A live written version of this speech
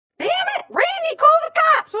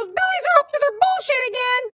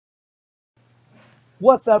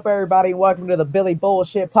What's up, everybody? Welcome to the Billy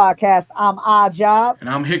Bullshit Podcast. I'm OdDjOb. And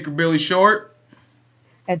I'm Hickerbilly Schort.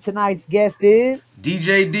 And tonight's guest is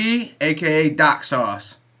DJD, a.k.a. Doc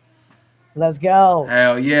Sauce. Let's go.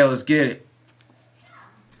 Hell yeah, let's get it.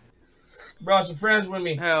 Brought some friends with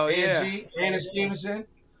me. Hell yeah. Angie, Anna Stevenson.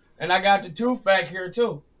 And I got the Tooth back here,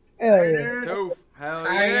 too. Hell yeah. Tooth. Hell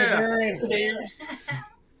How you yeah. doing?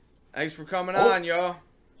 Thanks for coming on, y'all.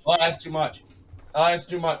 Oh, that's too much. Oh, that's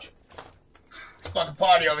too much. It's a fucking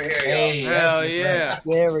party over here, Hey, y'all. Hell that's just yeah. right.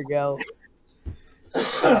 There we go.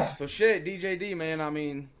 So shit, DJD, man, I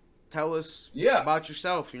mean, tell us Yeah. about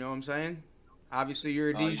yourself, you know what I'm saying? Obviously, you're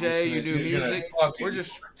a Oh, DJ, you do he's gonna music. fucking- We're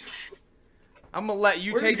just... I'm gonna let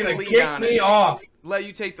you We're take just the gonna lead kick on me it. off. Let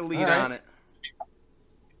you take the lead All right. on it.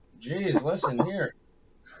 Jeez, listen here.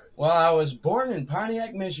 Well, I was born in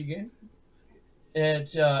Pontiac, Michigan in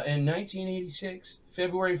 1986,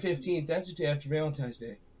 February 15th. That's the day after Valentine's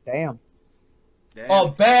Day. Damn. Damn.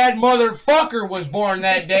 A bad motherfucker was born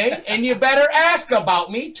that day, and you better ask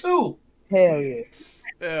about me, too. Hell yeah.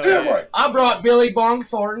 Hell Damn yeah. right. I brought Billy Bong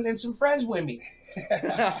Thornton and some friends with me.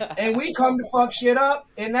 And we come to fuck shit up,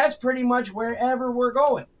 and that's pretty much wherever we're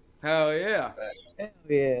going. Hell yeah. Hell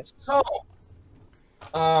yeah. So,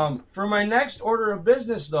 for my next order of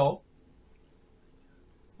business, though,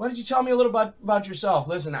 why don't you tell me a little about yourself?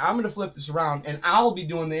 Listen, I'm going to flip this around, and I'll be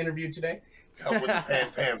doing the interview today. Help with the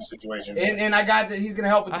Pam situation. And I got that he's going to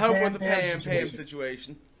help with I the help Pam with the Pam situation.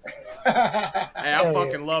 situation. man. Hey, I Hell yeah.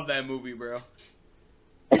 fucking love that movie, bro.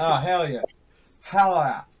 Oh, hell yeah. Hell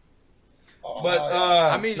yeah. Oh, But, hell yeah.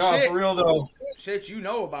 I mean, no, shit. for real, though. Shit, you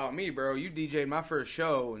know about me, bro. You DJ'd my first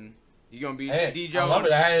show, and you gonna be Hey, DJing. I love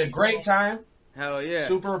it. I had a great time. Hell yeah.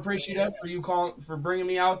 Super appreciative for bringing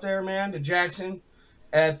me out there, man, to Jackson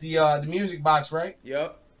at the Music Box, right?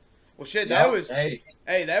 Yep. Well, shit, Yep. that was Hey,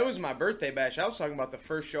 that was my birthday bash. I was talking about the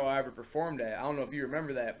first show I ever performed at. I don't know if you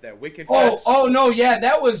remember that Wicked Fest. oh no, yeah,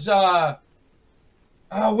 that was where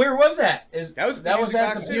was that? That was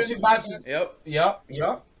at the too. Music Box. Yep. Yep.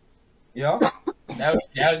 That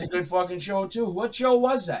was a good fucking show too. What show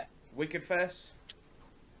was that? Wicked Fest.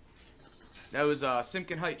 That was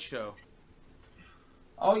Simkin Heights show.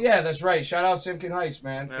 Oh yeah, that's right. Shout out Simkin Heights,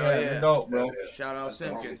 man. Hell Yeah, yeah. you're dope, bro. Shout out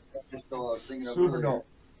Simkin. Super dope.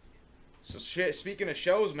 So shit. Speaking of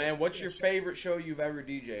shows, man, what's your favorite show you've ever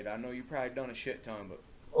DJ'd? I know you probably done a shit ton, but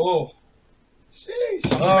Oh, Sheesh.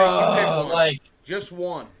 pick one. like just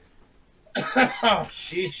one. oh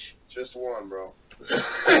sheesh, Just one, bro.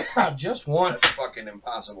 just one. That's fucking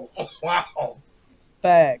impossible. Wow,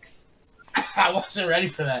 Facts. I wasn't ready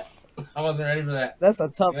for that. That's a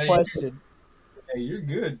tough Yeah, yeah. question. Hey, you're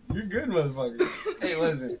good. You're good, motherfucker. Hey,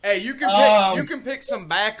 listen. Hey, you can pick some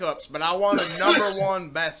backups, but I want a number one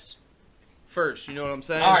best first. You know what I'm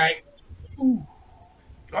saying? All right.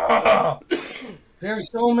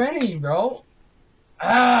 There's so many, bro.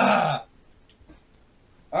 All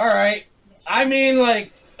right. I mean,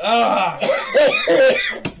 like, I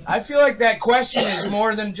feel like that question is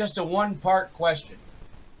more than just a one-part question.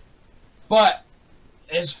 But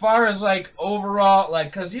as far as like overall,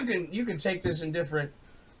 like, cause you can take this in different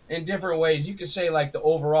ways. You could say like the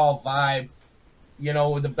overall vibe, you know,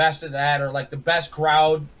 with the best of that, or like the best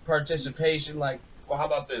crowd participation. Like Well, how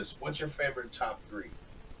about this? What's your favorite top three?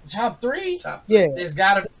 top three. Top three. Yeah. It's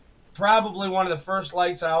got to probably one of the first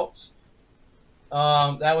lights outs.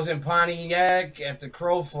 That was in Pontiac at the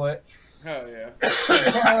Crowfoot. Hell yeah.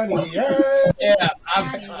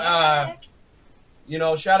 Yeah, you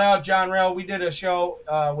know, shout out John Rail. We did a show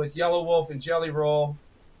with Yellow Wolf and Jelly Roll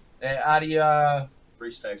at Adia.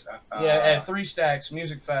 3 Stacks. At Three Stacks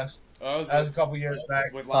Music Fest. Oh, That was a couple years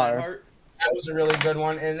back. with Fire. Lionheart. That was a really good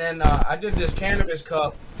one. And then I did this cannabis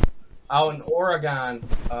cup out in Oregon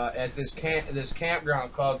at this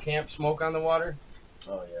campground called Camp Smoke on the Water.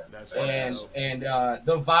 Oh yeah. That's And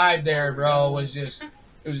the vibe there, bro, was just,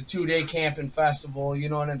 it was a 2-day camping festival, you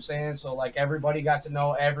know what I'm saying? So like everybody got to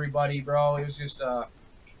know everybody, bro. It was just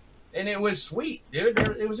and it was sweet, dude.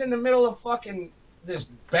 It was in the middle of fucking this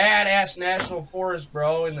badass national forest,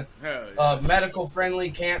 bro, in the Hell yeah. medical friendly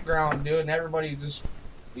campground, dude, and everybody just,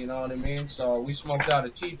 you know what I mean? So we smoked out a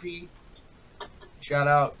teepee. Shout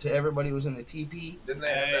out to everybody who was in the teepee. Didn't they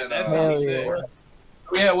have Hey, that? that's Hell leaf yeah. blower?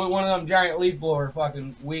 Yeah, with one of them giant leaf blower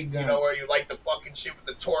fucking weed guns. You know where you light the fucking shit with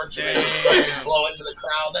the torch and Yeah. then you fucking blow into the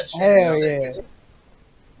crowd? That shit Hell is sick. yeah. As,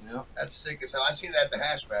 Yeah. that's sick as hell. I seen it at the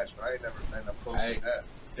hash bash, but I ain't never been up close Hey. to that.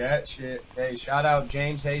 That shit. Hey, shout out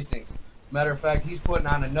James Hastings. Matter of fact, he's putting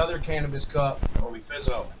on another cannabis cup Holy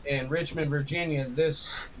Fizzo. in Richmond, Virginia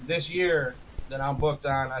this year that I'm booked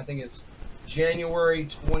on. I think it's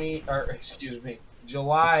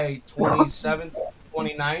July 27th,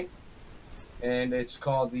 29th. and it's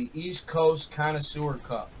called the East Coast Connoisseur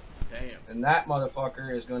Cup. Damn. And that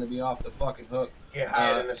motherfucker is going to be off the fucking hook. Get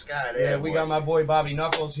higher than the sky there. Yeah, we got my boy Bobby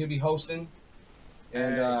Knuckles. He'll be hosting.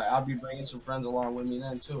 And Hey. I'll be bringing some friends along with me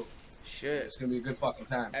then, too. Shit. It's going to be a good fucking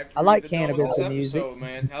time. After I like we get done with cannabis this and music. episode,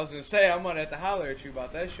 man. I was gonna say I'm gonna have to holler at you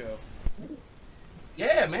about that show.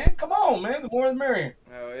 Yeah, man. Come on, man. The more the merrier.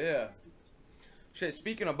 Hell yeah. Shit.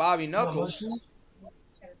 Speaking of Bobby Knuckles,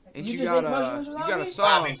 and You you just got ate mushrooms without you got a me?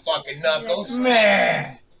 song. Bobby fucking Knuckles.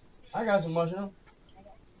 Man. I got some mushrooms.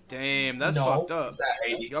 Damn, that's No. fucked up. It's that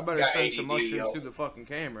AD, Y'all better got send some ADD, mushrooms yo. to the fucking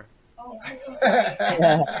camera. Oh, I'm so sorry.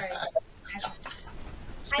 I'm sorry.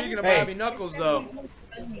 Speaking of Hey. Bobby Knuckles, though,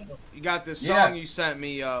 you got this Yeah. song you sent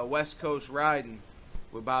me, West Coast Riding,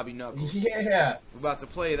 with Bobby Knuckles. Yeah. We're about to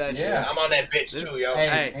play that Yeah. I'm on that bitch too, yo. Hey,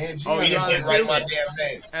 Hey. Angie. Oh, He you just on didn't it write too? my damn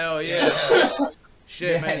name. shit. Hell yeah.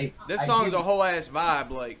 Shit, Yeah, man. hey, This I song's do- a whole ass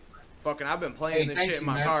vibe, like, fucking, I've been playing Hey, this thank shit you, in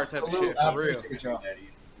my man. car type of Salute. shit, I for real. appreciate y'all.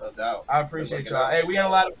 No doubt. I appreciate Good y'all. looking Hey, we had a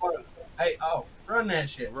lot of fun. Hey, run that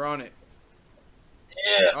shit. Run it.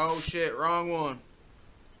 Yeah. Oh shit, wrong one.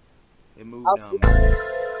 It moved down.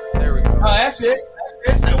 There we go. Oh, that's it.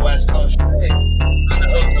 It's that West Coast shit. I'm the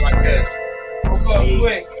hook like this. We'll go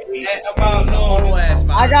quick. At about Whole noon. ass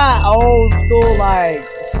vibe. I got old school like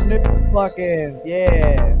Snoop fucking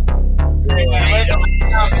yeah.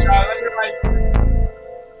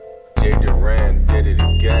 J. Duran did it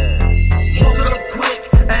again. Woke up quick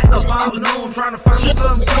at about noon, trying to find me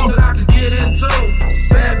something that I could get into.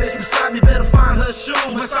 Bad bitch beside me, better find her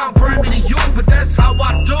shoes. Might sound grimy to you, but that's how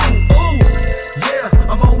I do. Ooh, yeah,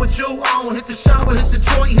 I'm on with you on. Hit the shower, hit the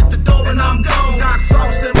joint, hit the door, and I'm gone. Got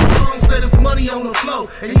sauce in my phone, said there's money on the floor,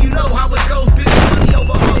 and you know how it goes. Big money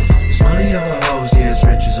over hoes. It's money over hoes, yeah, it's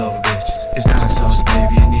riches over bitches. It's not exhausted,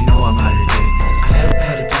 baby, and you know I'm out here getting. I had to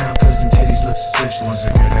pat it down, cause them titties look suspicious. Was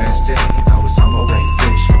a good ass day, I was on my way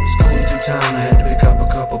fishing. Scooting through town, I had to pick up a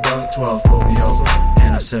couple bucks. 12 pulled me over,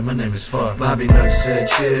 and I said my name is fuck. Bobby Nuts said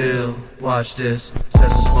chill, watch this. Said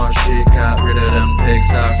some smart shit, got rid of them pigs.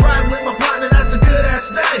 Riding with my partner, that's a good ass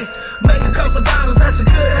day. Make a couple dollars, that's a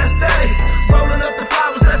good ass day. Rolling up the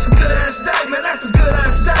flowers, that's a good ass day. Man, that's a good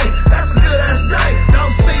ass day. That's a good ass day.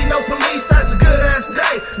 Don't see no police, that's a good ass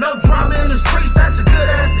day. No drama in the streets, that's a good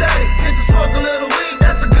ass day. Get to smoke a little weed,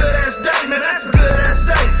 that's a good ass day. Man, that's a good ass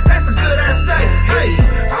day. That's a good ass day. Hey.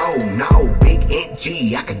 Oh no, big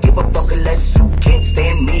NG, I could give a fuck unless you can't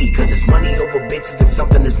stand me. Cause it's money over bitches, it's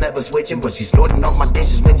something that's never switching. But she's snorting off my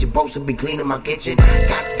dishes when she supposed to be cleaning my kitchen.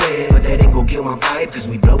 Goddamn, but that ain't gon' kill my vibe. Cause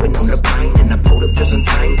we blowing on the pine and I pulled up just in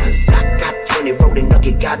time. Cause Doc got 20, rolled a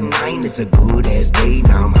nugget, got 9. It's a good ass day,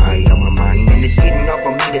 now I'm high on my mind. And it's getting off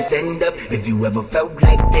on me to stand up. If you ever felt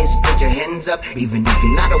like this, put your hands up. Even if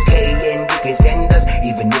you're not okay and you can't stand us.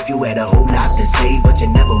 Even if you had a whole lot to say, but you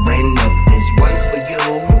never ran up. This one's for you.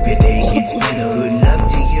 Hope your day gets better. Good luck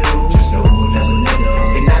to you. Just know we'll never let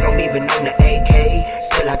up. And I don't even own the AK.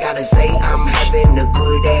 Still I gotta say I'm having a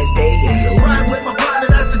good ass day. And you're Ride with my partner,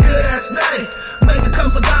 that's a good ass day. Make a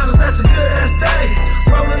couple dollars, that's a good ass day.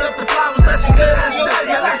 Rolling up the flowers, that's a good ass day.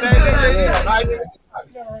 Yeah, that's a good ass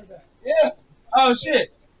day. Yeah. Oh,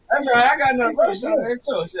 shit. That's right. I got another verse on there,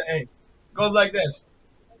 too. It hey, goes like this.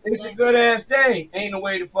 It's a good ass day. Ain't no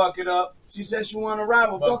way to fuck it up. She said she want to ride,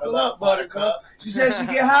 well, buckle up, buttercup. She said she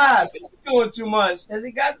get high. Bitch, you doing too much. Has he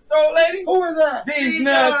got the throat, lady? Who is that? These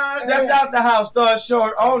nuts. Stepped out the house, started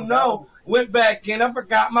short. Oh, no. Went back in. I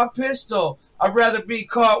forgot my pistol. I'd rather be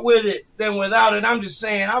caught with it than without it. I'm just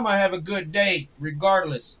saying I'm going to have a good day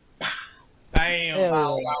regardless. Damn.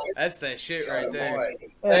 Hell That's that shit right there.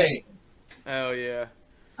 Hey. Hell yeah.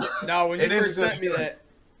 No, when you It is first a good sent me feeling. that,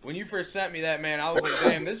 when you first sent me that, man, I was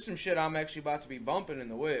like, damn, this is some shit I'm actually about to be bumping in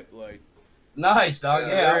the whip. Like, Nice, dog.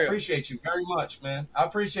 Yeah, Yeah, I real. appreciate you very much, man. I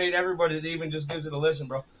appreciate everybody that even just gives it a listen,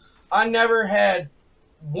 bro. I never had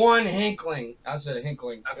one hinkling. I said a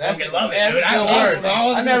hinkling. I fucking love it, that's dude. a I good love word. it,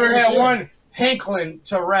 bro. I never had one hinkling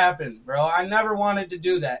to rapping, bro. I never wanted to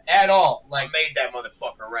do that at all. I Like, made that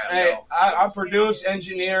motherfucker rap, hey, yo. I produce,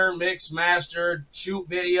 engineer, mix, master, shoot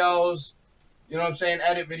videos. You know what I'm saying?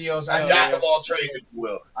 Edit videos. I jack of all trades, if you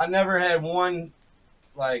will. I never had one,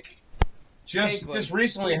 like, just Hinkling. just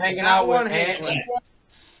recently hanging Not out one with hinkling.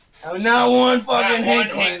 not one fucking Not one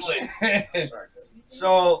hinkling. hinkling. Sorry,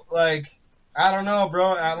 So, like, I don't know,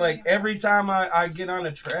 bro. I, like, every time I get on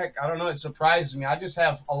a track, I don't know, it surprises me. I just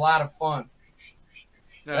have a lot of fun.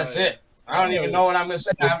 That's it. I don't even know what I'm going to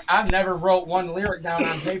say. I've never wrote one lyric down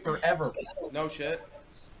on paper, ever. No shit.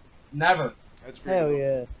 Never. That's great. Hell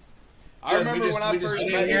yeah. I remember when I first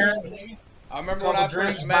met you. I remember when I Couple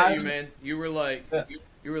drinks, first met you, body. man. You were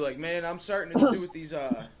like, man, I'm starting to do with these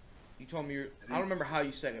You told me I don't remember how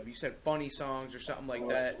you said it. But you said funny songs or something like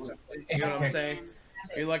that. You know what I'm saying?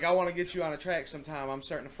 You're like, I want to get you on a track sometime. I'm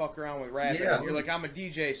starting to fuck around with rapping. Yeah. You're like, I'm a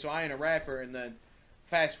DJ, so I ain't a rapper. And then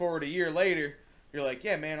fast forward a year later, you're like,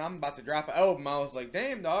 yeah, man, I'm about to drop an album. I was like,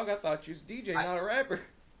 damn, dog, I thought you was a DJ, not a rapper.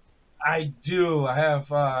 I do. I have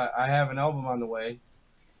an album on the way.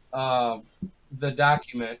 The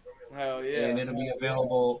Document. Hell yeah. And it'll be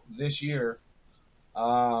available this year.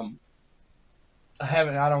 I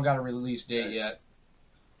don't got a release date yet,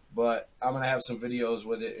 but I'm gonna have some videos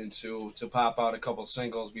with it and to pop out a couple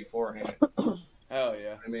singles beforehand. Hell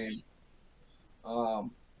yeah. I mean, a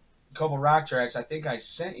couple rock tracks. I think I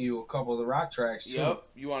sent you a couple of the rock tracks too. Yep.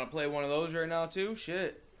 You want to play one of those right now too?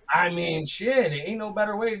 Shit. I mean, shit. It ain't no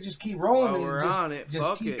better way to just keep rolling. While we're on it, just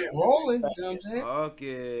fuck keep it. it rolling. You know what I'm saying? Fuck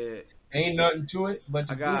it. Ain't nothing to it but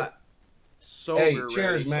to I do it. got sober. Hey,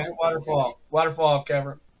 cheers, ready. man. Waterfall off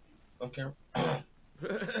camera. Off camera.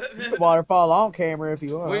 Waterfall on camera if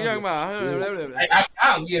you want. What are you talking about? Hey,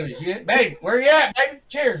 I don't give a shit. Baby, where you at, baby?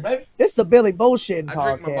 Cheers, baby. This is the Billy Bullshit I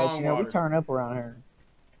drink my podcast. bong You know, we water. turn up around here.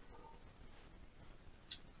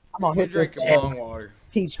 I'm gonna Who hit this drinking bong water?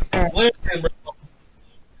 peach. Listen, bro.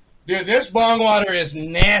 Dude, this bong water is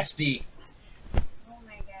nasty. Oh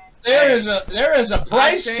my god. There is a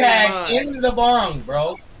price changed tag mine. in the bong,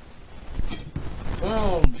 bro.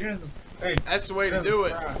 Oh, Jesus. Hey, That's the way to do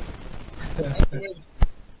it.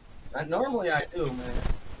 Normally I do, man.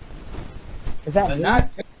 Is that But me?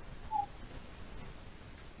 not.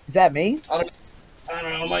 Is that me? I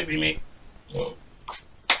don't know. It might be me.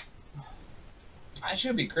 I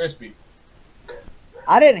should be crispy.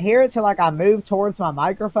 I didn't hear it till like I moved towards my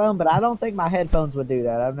microphone, but I don't think my headphones would do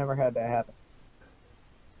that. I've never had that happen.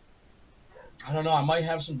 I don't know. I might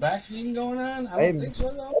have some back feeding going on. I Maybe. don't think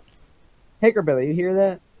so, though. Hickerbilly, you hear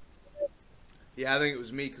that? Yeah, I think it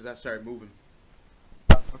was me because I started moving.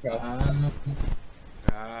 Okay.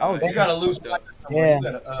 Oh, you got a loose microphone. Yeah. You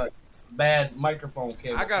got a bad microphone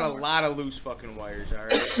cable. I got a somewhere. lot of loose fucking wires,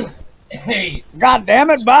 alright? Hey. God damn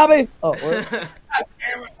it, Bobby! Oh, what?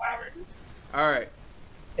 Alright.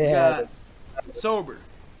 Yeah. got- Sober.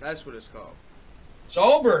 That's what it's called.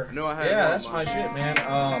 Sober. I know I had Yeah, one that's of my mine. shit, man.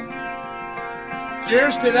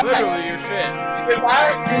 Cheers to that. Literally your shit.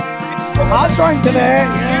 I'll drink to that.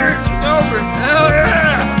 Cheers to sober. Hell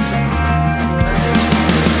yeah!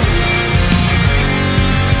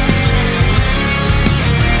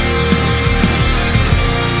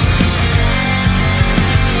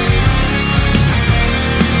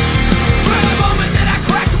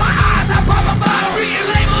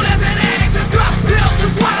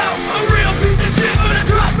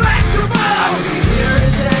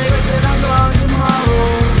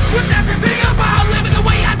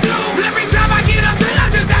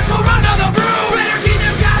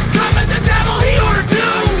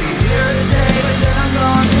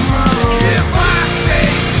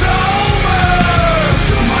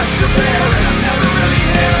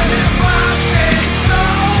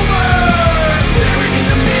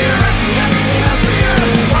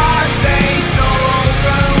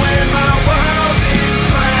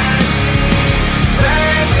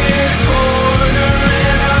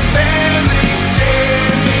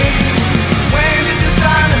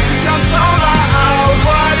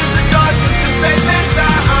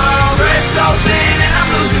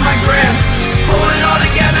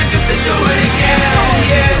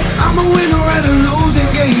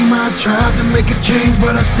 Tried to make a change,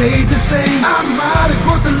 but I stayed the same. I might have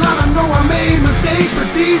crossed the line, I know I made mistakes, but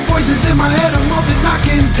these voices in my head are more than I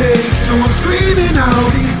can take. So I'm screaming out,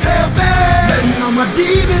 please help me, letting all my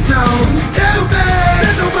demons out. Tell me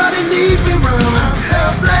that nobody needs me around, I'm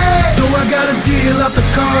helpless. So I gotta deal out the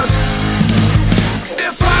cards.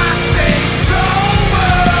 If I stay sober,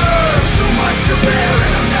 so much to bear,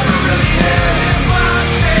 and I'm never really here. If I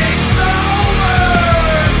stay sober,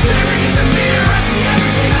 staring in the mirror, I see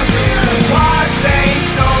everything I fear. Why stay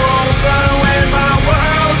sober when my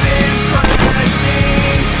world is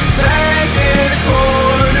crashing? Back in a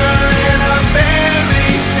corner and I'm barely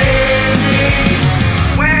standing.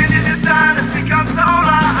 When did the silence become so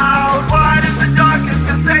loud? Why does the darkness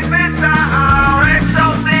feel safe inside? It's so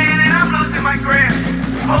thin and I'm losing my grip.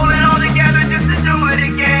 Hold it all together just to do it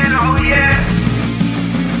again. Oh yeah.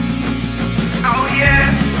 Oh yeah.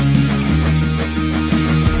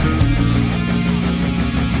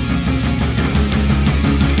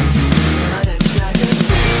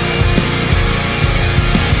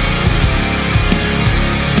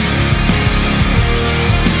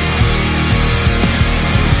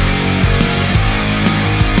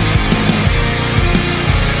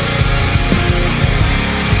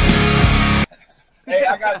 Hey,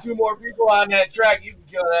 I got two more people on that track. You can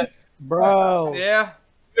kill that. Bro. Yeah.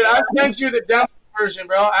 Dude, I sent you the demo version,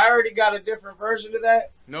 bro. I already got a different version of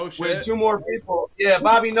that No with shit. 2 more people. Yeah,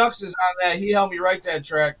 Bobby Nux is on that. He helped me write that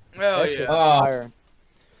track. Hell That shit's yeah. fire.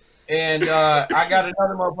 And I got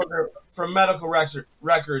another motherfucker from Medical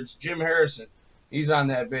Records, Jim Harrison. He's on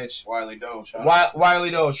that bitch. Wiley Doe. Shout out. Wiley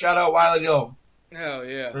Doe. Shout out Wiley Doe. Hell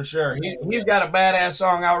yeah. For sure. He's got a badass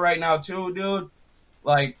song out right now, too, dude.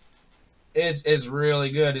 Like, it's really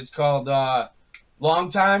good. It's called Long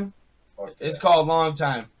Time. Okay. It's called Long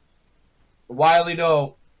Time. Wiley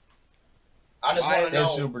Doe. I just want to know.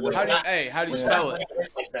 It's super dope. How do you spell it?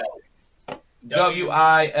 Like that.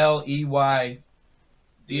 WILEY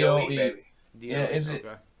DOE, DOE. baby. Yeah, is it-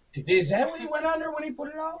 Okay. Is that what he went under when he put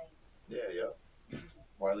it out? Yeah.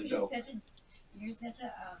 Wiley Doe. You're such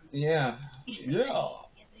a Yeah. you're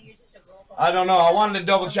such a vocal. I don't know. I wanted to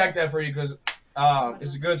double check that for you because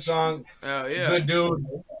it's a good song. Oh It's a yeah. good dude.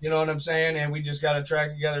 You know what I'm saying? And we just got a track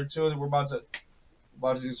together too that we're about to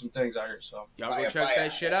do some things out here. So Y'all go Fire, check fire.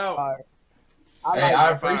 that shit out. Fire. I Hey, like, I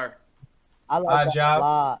I appreciate. like that OdDjOb. a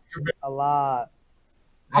lot. A lot.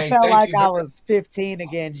 I Hey, felt thank like you I for- was 15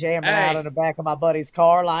 again, jamming Hey. out in the back of my buddy's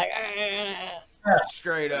car, like.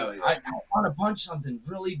 Straight up. Hell yeah. I want to punch something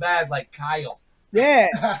really bad like Kyle. Yeah.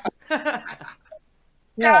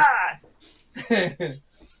 Yeah.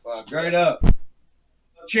 Fuck. Straight up.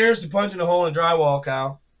 Cheers to punching a hole in drywall,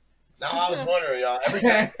 Kyle. Now I was wondering, y'all.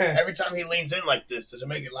 Every time he leans in like this, does it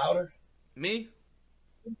make it louder? Me?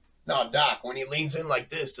 No, Doc. When he leans in like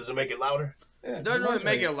this, does it make it louder? Yeah, It doesn't really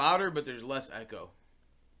make it louder, but there's less echo.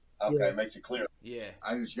 Okay, Yeah. it makes it clear. Yeah.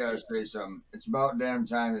 I just gotta say something. It's about damn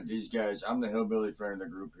time that these guys. I'm the hillbilly friend of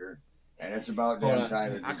the group here, and it's about Hold damn on.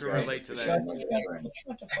 time that I these can guys. relate to that. share my friend.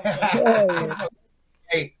 Yeah.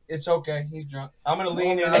 Hey, it's okay. He's drunk. I'm gonna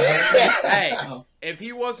lean in. Hey, Oh. if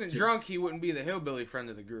he wasn't drunk, he wouldn't be the hillbilly friend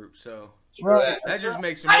of the group. So Screw that. that just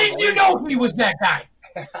makes him. How did you know he was that guy?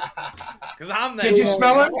 Because I'm that. Did you guy.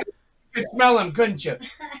 smell him? You could smell him, couldn't you?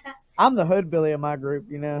 I'm the hoodbilly of my group,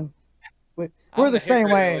 you know. I'm We're the same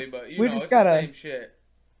way. Hickerbilly, But, We know, just it's gotta- the same shit.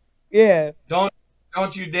 Yeah.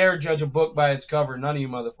 Don't you dare judge a book by its cover. None of you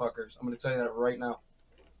motherfuckers. I'm gonna tell you that right now.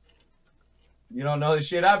 You don't know the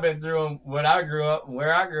shit I've been through and what I grew up,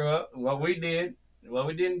 where I grew up, what we did, what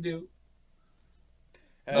we didn't do.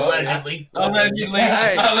 Allegedly. Allegedly.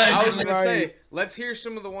 Hey, I was Allegedly. gonna say, let's hear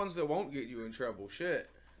some of the ones that won't get you in trouble. Shit.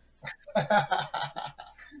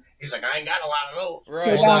 He's like, I ain't got a lot of those. Go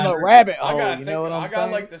Right. down the rabbit hole, I you know what I'm got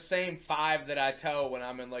saying? like the same 5 that I tell when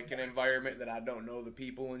I'm in like an environment that I don't know the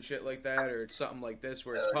people and shit like that, or it's something like this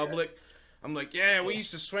where it's Hell yeah. public. I'm like, yeah, we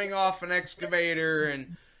used to swing off an excavator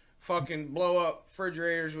and fucking blow up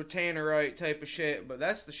refrigerators with tannerite type of shit, but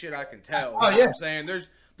that's the shit I can tell. Oh, You know yeah. what I'm saying? There's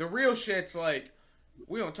the real shit's like,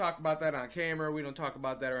 we don't talk about that on camera. We don't talk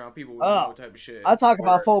about that around people we don't know type of shit. I talk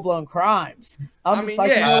about full-blown crimes. I'm I just mean, like,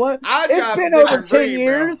 yeah, you know what? OdDjob's It's been a over different 10 breed, bro.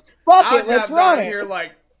 years. Fuck it, let's OdDjob's run out it. here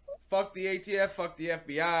like, fuck the ATF, fuck the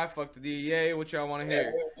FBI, fuck the DEA. What y'all want to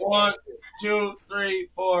hear? 1, 2, 3,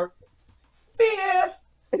 4, 5th.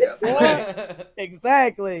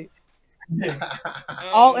 Exactly. I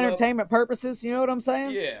All don't know. entertainment purposes, you know what I'm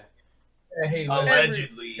saying? Yeah. Hey,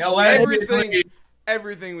 Allegedly.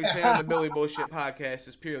 Everything we say on the Billy Bullshit podcast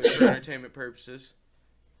is purely for entertainment purposes.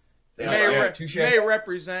 It Yeah, may, right. touche. may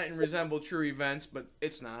represent and resemble true events, but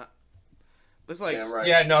it's not. It's like, Yeah, right.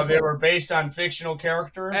 Yeah, no, they were based on fictional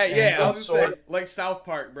characters. hey, and yeah, I was sort gonna say, like South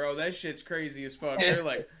Park, bro. That shit's crazy as fuck. They're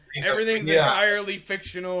like, He's everything's Yeah. entirely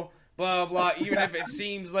fictional, blah, blah, even if it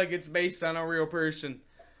seems like it's based on a real person.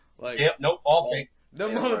 Like, Yep, nope, all fake.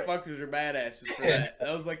 them Yeah, right. motherfuckers are badasses for that.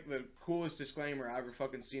 That was like the coolest disclaimer I ever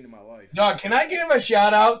fucking seen in my life. Dog, can I give a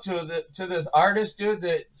shout out to this artist, dude,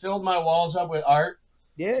 that filled my walls up with art?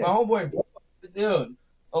 My Yeah. homeboy, dude.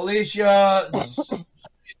 Alicia,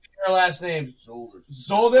 her last name. Zoldis.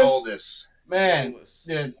 Zoldis? Zoldis. Man, Soulless.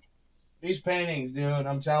 dude, these paintings, dude,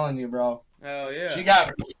 I'm telling you, bro. Hell yeah. She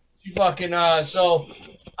fucking, so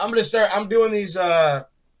I'm doing these, I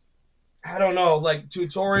don't know, like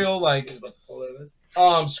tutorial, like,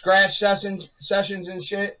 scratch sessions and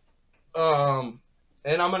shit.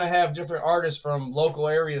 And I'm gonna have different artists from local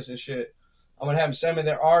areas and shit. I'm gonna have them send me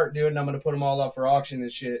their art, dude, and I'm gonna put them all up for auction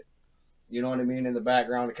and shit. You know what I mean? In the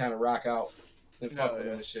background to kind of rock out and fuck Hell with yeah.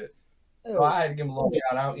 them and shit. So I had to give them a little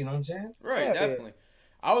shout out. You know what I'm saying? Right, Yeah, definitely.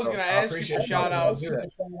 I was So, gonna I ask you appreciate for shout outs.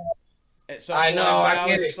 that. At some I point, know, but I I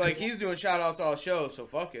was get just it. like, he's doing shout outs all show, so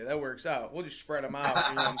fuck it, that works out. We'll just spread them out,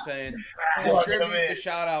 you know what I'm saying? Fuck Distribute them in. the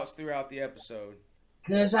shout outs throughout the episode.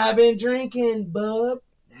 Cause I've been drinking, bub.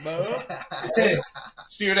 But,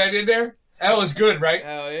 See what I did there? That was good, right?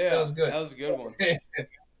 hell yeah. That was good. That was a good one.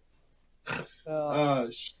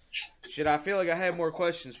 Shit, I feel like I had more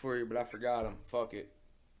questions for you, but I forgot them. Fuck it.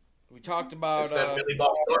 We talked about. It's them Billy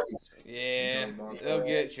Bob Thorntons. Yeah, they'll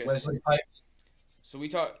get you. Wesley Pipes. So we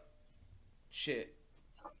talked. Shit.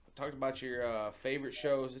 Talked about your favorite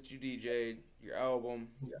shows that you DJ'd, your album.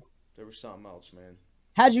 Yeah. There was something else, man.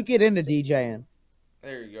 How'd you get into DJing?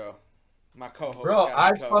 There you go. My co-host. Bro,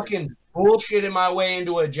 I fucking bullshitted my way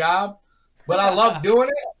into a job, but I love doing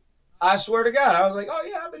it. I swear to God, I was like, oh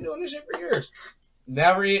yeah, I've been doing this shit for years.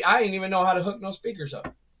 I didn't even know how to hook no speakers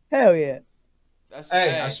up. Hell yeah.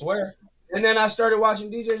 I swear. And then I started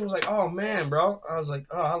watching DJs and was like, oh man, bro. I was like,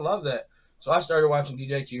 oh, I love that. So I started watching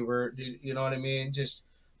DJ Qbert, you know what I mean? Just,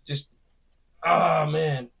 oh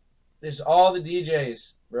man. There's all the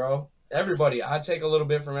DJs, bro. Everybody. I take a little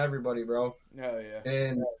bit from everybody, bro. Hell yeah.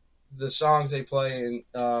 And the songs they play and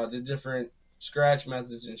the different scratch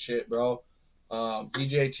methods and shit, bro.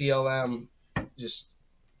 DJ TLM, just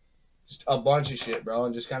a bunch of shit, bro,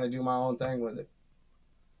 and just kind of do my own thing with it.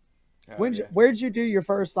 Where'd you do your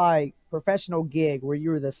first like professional gig where you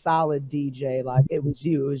were the solid DJ? Like it was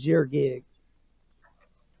your gig.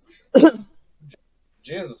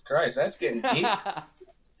 Jesus Christ, that's getting deep.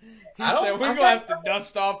 He said we're gonna have to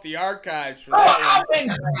dust off the archives for that. I've been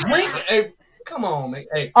drinking. Hey, come on, man.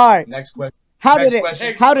 Hey, all right. Next question. How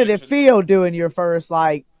did it feel doing your first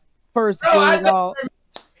gig? I've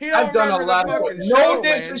done a lot of it. No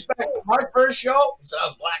disrespect. My first show, He said I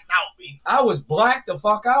was blacked out, B. I was blacked the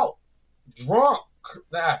fuck out. Drunk.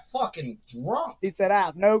 Fucking drunk. He said, I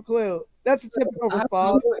have no clue. That's a typical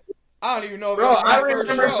response. I don't even know if Bro, it was my I first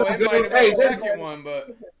remember show. some It good might have been days. the second one,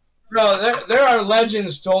 but Bro, there are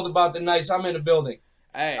legends told about the nights I'm in the building.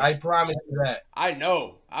 hey, I promise you that. I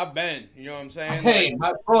know. I've been. You know what I'm saying? Hey,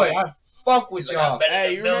 my boy, I fuck with He's like, y'all. I've been in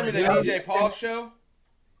Hey, you remember the building. DJ Paul show?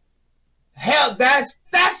 Hell, that's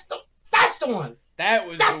the one. That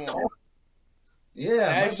was the one. Yeah,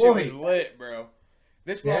 That my shit boy. was lit, bro.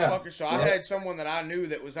 This Yeah. motherfucker. So I had someone that I knew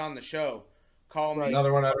that was on the show call me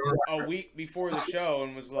Another one. a week before the show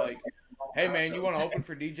and was like, "Hey man, you want to open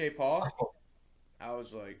for DJ Paul?" I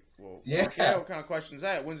was like, "Well, Yeah. okay, what kind of question is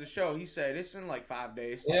that? When's the show?" He said, "It's in like 5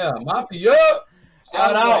 days." Yeah, Mafia. Shout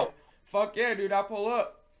I was out. like, fuck yeah, dude! I'll pull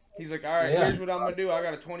up. He's like, "All right, Yeah. here's what I'm gonna do. I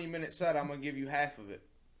got a 20-minute set. I'm gonna give you half of it."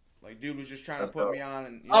 Like, dude was just trying That's to put dope. me on.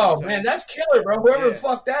 And, you know Oh what I'm man, saying? that's killer, bro. Whoever the Yeah.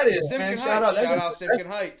 fuck that is, Simpkin man. Heights. Shout out. Shout out Simpkin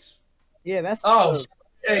Heights. Yeah, that's Oh, cool.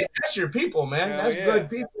 hey, that's your people, man. Hell That's yeah. good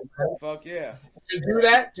people, man. Fuck yeah. To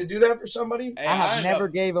do that for somebody. Hey, I have ended never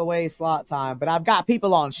up- gave away slot time, but I've got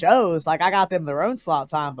people on shows. Like I got them their own slot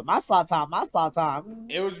time, but my slot time.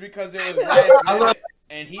 It was because it was last I love- minute,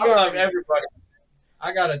 and he I love already. everybody.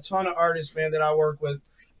 I got a ton of artists, man, that I work with.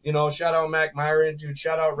 You know, shout out Mac Myron, dude.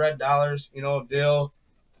 Shout out Red Dollars. You know, Dill.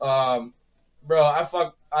 Bro, I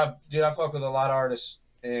fuck with a lot of artists,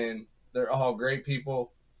 and they're all great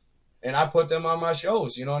people. And I put them on my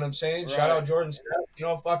shows. You know what I'm saying? Right. Shout out Jordan Steph. You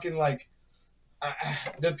know, fucking like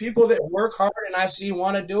the people that work hard and I see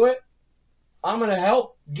want to do it. I'm gonna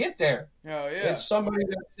help get there. Hell yeah. It's somebody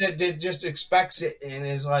that just expects it and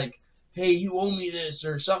is like, "Hey, you owe me this"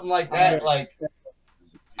 or something like that. Like,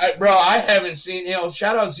 bro, I haven't seen. You know,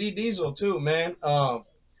 shout out Z Diesel too, man.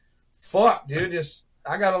 Fuck, dude.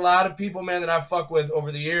 I got a lot of people, man, that I fuck with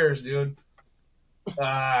over the years, dude.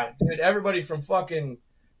 Dude, everybody from fucking,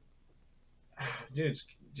 dude,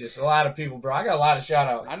 just a lot of people, bro. I got a lot of shout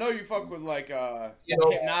outs. I know you fuck with like You know,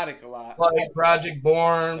 Hypnotic a lot. like Project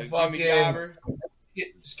Born, Like Jimmy fucking Jobber.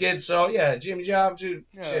 Schizo, yeah, Jimmy Job, dude.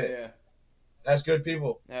 Hell Shit. yeah. That's good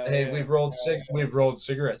people. Hell Hey, yeah. we've rolled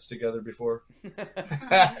cigarettes together before.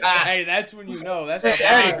 Hey, that's when you know. That's a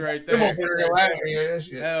Hey, bond right come on, there. put it away, hear this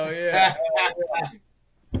shit. Hell yeah.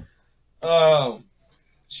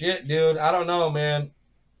 Shit, dude. I don't know, man.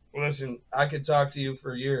 Listen, I could talk to you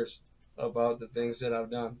for years about the things that I've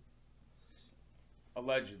done.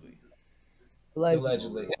 Allegedly.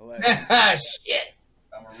 Allegedly. Shit.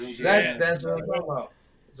 I'm a real That's what I'm talking about.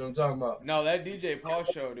 That's what I'm talking about. No, that DJ Paul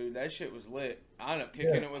show, dude, that shit was lit. I ended up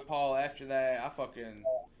kicking it with Paul after that.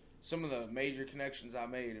 Some of the major connections I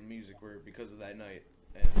made in music were because of that night.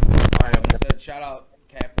 And like I said, shout out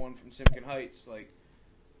Cap One from Simpkin Heights. Like,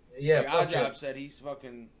 Yeah, Like fuck OdDjOb said he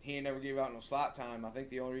ain't never gave out no slot time. I think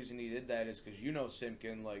the only reason he did that is because you know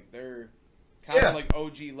Simpkin, like they're kind of like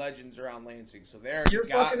OG legends around Lansing, so they're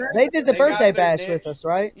They did the birthday bash with us,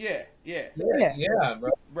 right? Yeah,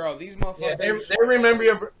 bro. Bro, these motherfuckers. Yeah, they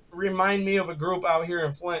remind me of a group out here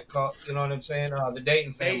in Flint called, you know what I'm saying, the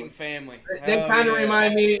Dayton family. They kind of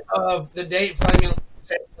remind me of the Dayton family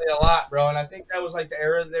a lot, bro. And I think that was like the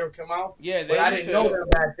era that they would come out. Yeah, but I didn't know them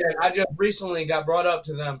back then. I just recently got brought up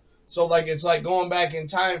to them, So like it's like going back in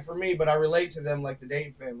time for me, but I relate to them like the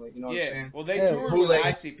Dayton family. You know what I'm saying? Well, they Yeah. toured with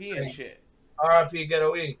ICP and shit. R.I.P.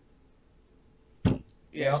 Ghetto E. Yeah,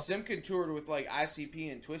 Yep. Simkin toured with like ICP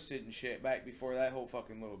and Twisted and shit back before that whole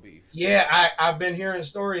fucking little beef. Yeah, I've been hearing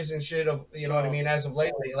stories and shit of, you know what I mean, as of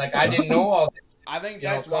lately. Like, I didn't know all this. I think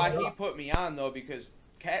that's why he put me on, though, because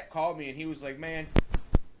Cat called me and he was like, man,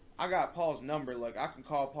 I got Paul's number. Like, I can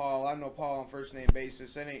call Paul. I know Paul on first name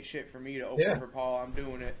basis. That ain't shit for me to open for Paul. I'm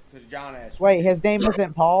doing it because John asked me. Wait, his name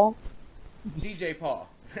isn't Paul? DJ Paul.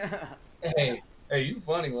 Hey, you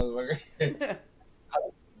funny, motherfucker.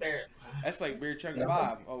 There. That's like Beer Chugging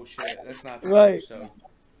Bob. Oh, shit. That's not the Right. So.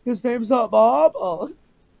 His name's not Bob? Oh.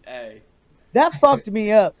 Hey. That fucked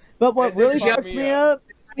me up. But what It really fucked fucks me me up,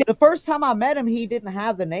 the first time I met him, he didn't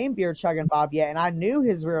have the name Beer Chugging Bob yet, and I knew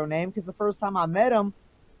his real name because the first time I met him,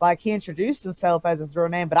 like, he introduced himself as his real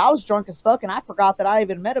name, but I was drunk as fuck, and I forgot that I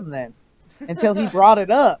even met him then until he brought it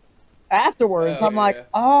up afterwards. Oh, I'm like,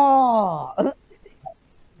 oh. Oh,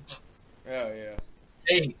 yeah.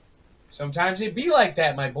 Hey, sometimes it be like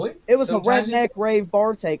that, my boy. It was Sometimes a redneck rave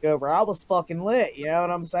bar takeover. I was fucking lit, you know what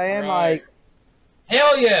I'm saying? Right. Like,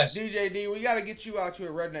 hell yes. DJ D, we got to get you out to a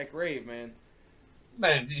redneck rave, man.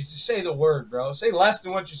 Man, just say the word, bro. Say less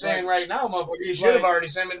than what you're saying right now, motherfucker. You should have already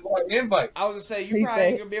sent me the fucking invite. I was going to say, you probably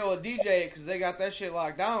ain't going to be able to DJ it because they got that shit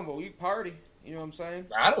locked down, but we party. You know what I'm saying?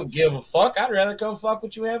 I don't give a fuck. I'd rather come fuck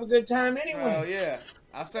with you and have a good time anyway. Hell yeah.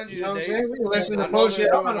 I'll send you, You know the what I'm dates. saying? We can listen I to know bullshit.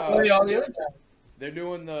 they're I'm going to doing, play all the other time. They're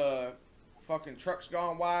doing the fucking Trucks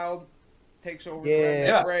Gone Wild takes over Yeah. the redneck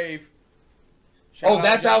Yeah. rave. Oh, Shout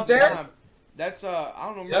that's Justin out there? Tom. That's I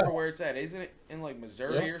don't remember where it's at. Isn't it in like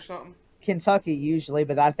Missouri or something? Kentucky usually,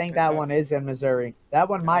 but I think that one is in Missouri. That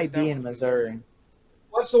one might that be in one's Missouri.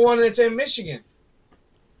 What's the one that's in Michigan?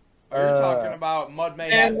 You're talking about Mud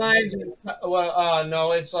May. And lines.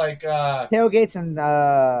 No, it's like Tailgates and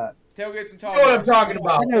Tailgates and Tall You know what I'm Boys. talking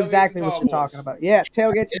about. I know Tailgates exactly and what Tall you're Boys. talking about. Yeah,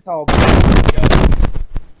 tailgates and tall.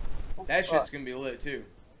 Yup. That shit's gonna be lit too.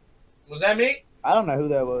 Was that me? I don't know who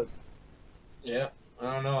that was. Yeah,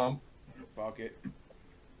 I don't know. Fuck it.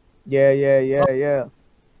 Yeah.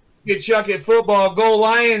 Get Chuck at football. Go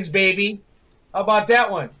Lions, baby. How about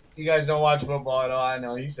that one? You guys don't watch football at all. I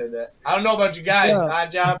know you said that. I don't know about you guys. Yeah.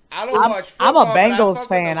 OdDjOb. I don't watch football. I'm a but I Bengals fuck with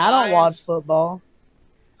fan. the I don't watch Lions. football.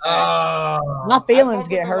 My I feelings fuck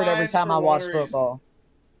get with the hurt every Lions time for I one watch reason. football.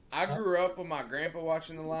 I grew up with my grandpa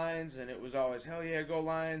watching the Lions, and it was always hell yeah, go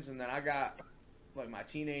Lions. And then I got like my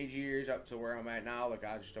teenage years up to where I'm at now. Like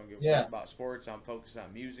I just don't give a fuck about sports. I'm focused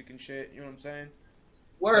on music and shit. You know what I'm saying?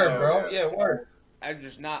 Word, bro. Yeah, word. I'm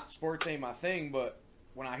just not sports ain't my thing, but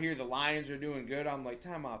when I hear the Lions are doing good, I'm like,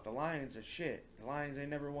 time out. The Lions are shit. The Lions ain't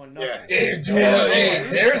never won nothing. They're Man,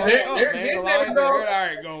 they're the getting Lions there, are bro. good. All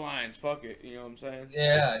right, go Lions. Fuck it. You know what I'm saying?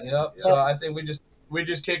 Yeah, yep. So I think we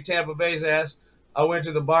just kicked Tampa Bay's ass. I went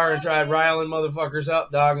to the bar and tried riling motherfuckers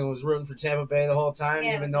up, dog, and was rooting for Tampa Bay the whole time,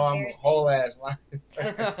 Yeah, it even was though I'm a embarrassing. whole ass Lion.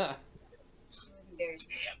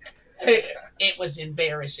 It was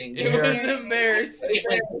embarrassing. It was embarrassing. It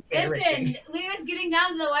was embarrassing. Listen, we was getting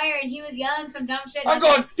down to the wire and he was yelling some dumb shit. I'm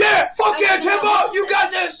going, yeah, fuck yeah, Tampa, you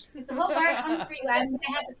got this. If the whole bar comes for you, I'm gonna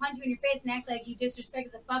have to punch you in your face and act like you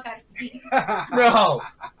disrespected the fuck out of me. Bro,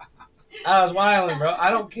 I was wilding, bro. I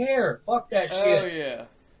don't care. Fuck that Oh shit. yeah.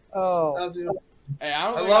 Oh, Hey, I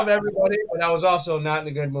love everybody, but I was also not in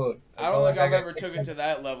a good mood. I don't think I've ever took it to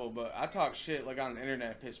that level, but I talk shit like on the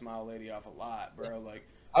internet, piss my old lady off a lot, bro. Like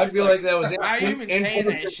I feel like that was why are you even in saying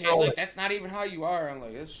that shit? control. Like that's not even how you are. I'm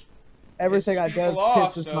like, it's everything I do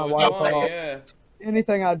pisses my wife off. Yeah.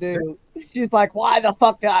 Anything I do, she's like, "Why the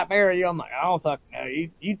fuck did I marry you?" I'm like, "I don't fucking know.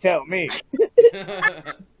 You tell me."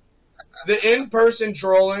 The in-person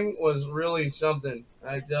trolling was really something.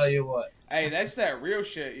 I tell you what. Hey, that's that real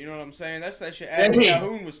shit. You know what I'm saying? That's that shit Adam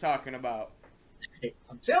Calhoun was talking about.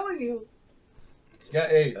 I'm telling you. This guy,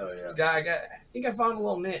 this guy, I think I found a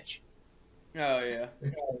little niche. Oh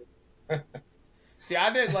yeah. See,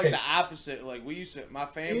 I did like the opposite. Like we used to, my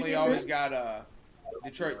family always got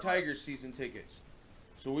Detroit Tigers season tickets,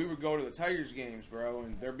 so we would go to the Tigers games, bro,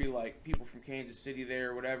 and there'd be like people from Kansas City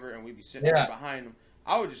there or whatever, and we'd be sitting right behind them.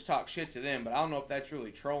 I would just talk shit to them, but I don't know if that's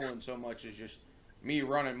really trolling so much as just me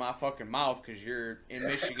running my fucking mouth because you're in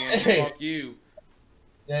Michigan. Fuck you.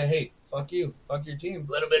 Yeah, hey, fuck you. Fuck your team.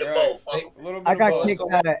 A little bit of both. A little bit I of got both. kicked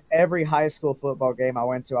out of every high school football game I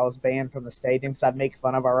went to. I was banned from the stadium because I'd make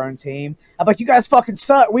fun of our own team. I'm like, "You guys fucking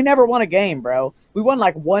suck. We never won a game, bro. We won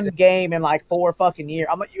like one game in like 4 fucking years."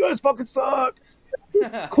 I'm like, "You guys fucking suck.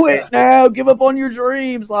 Quit now. Give up on your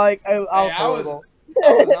dreams." Like, I was horrible.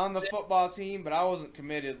 I was on the football team, but I wasn't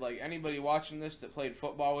committed. Like, anybody watching this that played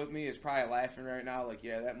football with me is probably laughing right now. Like,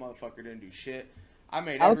 yeah, that motherfucker didn't do shit. I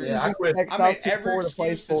made I was every, Yeah, I quit. I I was made too every poor to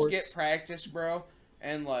play excuse to sports. skip practice, bro.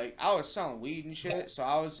 And like I was selling weed and shit, so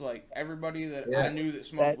I was like everybody that Yeah. I knew that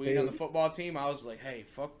smoked That weed on too. the football team. I was like, hey,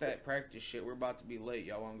 fuck that practice shit. We're about to be late.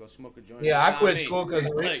 Y'all want to go smoke a joint? Yeah, I It's on quit me. school because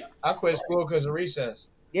Like, I quit school because of recess.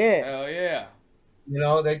 Yeah, hell yeah. You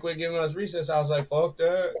know, they quit giving us recess. I was like, fuck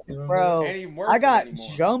that. You know what I mean? bro. Ain't even I working got anymore.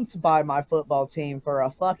 jumped by my football team for a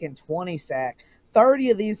fucking 20 sack.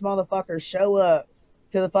 30 of these motherfuckers show up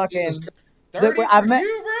to the fucking. Jesus Christ. 30 I for met-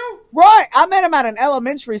 you, bro? Right, I met him at an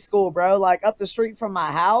elementary school, bro, like up the street from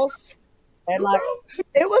my house. And like,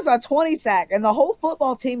 it was a 20 sack, and the whole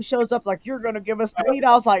football team shows up like, you're gonna give us the lead.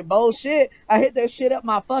 I was like, bullshit. I hit that shit up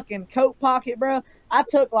my fucking coat pocket, bro. I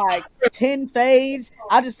took like 10 fades.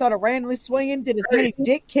 I just started randomly swinging, did as many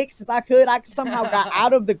dick kicks as I could. I somehow got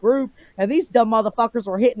out of the group, and these dumb motherfuckers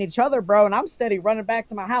were hitting each other, bro. And I'm steady running back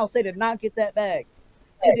to my house. They did not get that bag.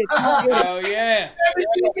 They did not get it. Hell yeah.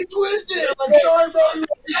 Everything get twisted. Like, sorry, bro.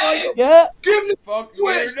 Like, Yeah. give him the Fuck,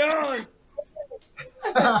 Twist. you're done.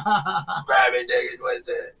 grab it, dig it, twist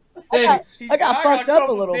it. Hey, He I got said, fucked a up a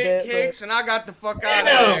couple little dick bit, but- Kicks, and I got the fuck out of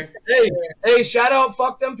damn. there. Hey, shout out,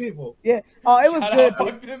 fuck them people. Yeah. Oh, it was Shout good. out, dude.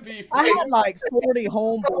 fuck them people. I had like 40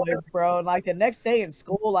 homeboys, bro. And like the next day in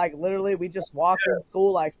school, like literally we just walked in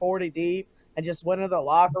school like 40 deep and just went into the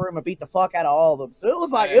locker room and beat the fuck out of all of them. So it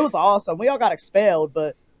was like, it was awesome. We all got expelled,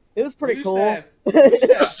 but it was pretty We cool. we used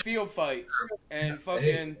to have field fights, and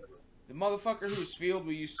fucking the motherfucker whose field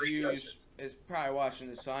we used to use is probably watching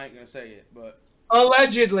this, so I ain't gonna say it, but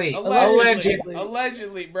Allegedly.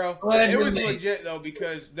 allegedly, bro. It was Allegedly. legit though,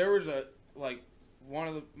 because there was a like one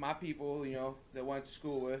of my people, you know, that went to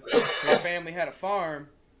school with, their family had a farm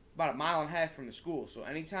about 1.5 miles from the school. So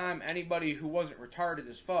anytime anybody who wasn't retarded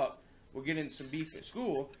as fuck would get in some beef at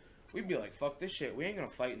school, we'd be like, fuck this shit. We ain't gonna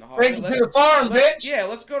fight in the hallway. Take it to the farm, bitch. Yeah,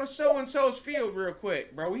 let's go to so-and-so's field real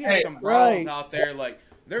quick, bro. We had Hey, some brawls right. out there. Like,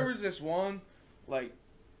 there was this one, like,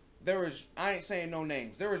 I ain't saying no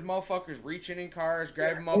names. There was motherfuckers reaching in cars,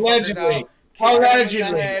 grabbing motherfuckers Allegedly. out. kicking them in the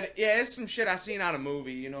Allegedly. head. Yeah, it's some shit I seen out of a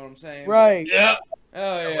movie, you know what I'm saying? Right. Yeah.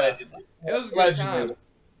 Oh, yeah. Allegedly. It was a good Allegedly. time.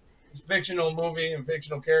 It's a fictional movie and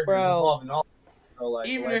fictional characters Bro. involved in all. So, like,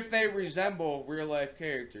 Even like, if they resemble real-life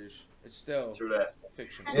characters, it's still True that.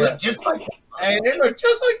 fictional. Look just like hey, they look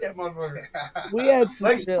just like that motherfucker. We had some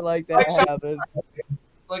Like- shit like like that some- happen.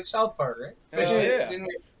 Like South Park, right? Hell yeah. Didn't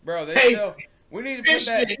we- Bro, they Hey, still... We need to put fish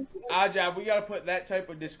that... stick. OdDjOb, we gotta put that type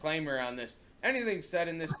of disclaimer on this. Anything said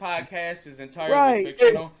in this podcast is entirely Right.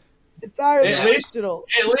 fictional. Entirely At least- digital.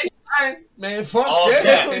 At least mine, man. Fuck Oh, that.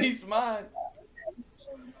 yeah. At least mine.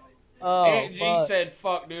 Oh, Aunt G fuck. said,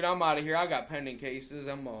 fuck, dude, I'm out of here. I got pending cases.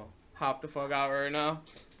 I'm gonna hop the fuck out right now.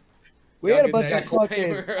 We Y'all had a get bunch that of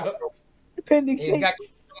fucking disclaimer up. pending He's got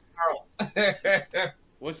cases. tomorrow.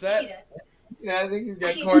 What's that? Yeah, I think he's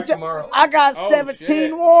got He court said- tomorrow. I got Oh, 17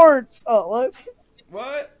 shit. warrants. Oh, what?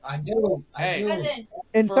 What? I do. I Hey. do. Cousin,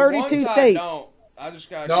 In For 32 once, I states. don't. I just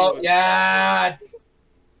gotta No, do it. yeah.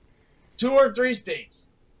 2 or 3 states.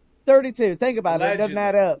 32. Think about it. It doesn't Allegedly.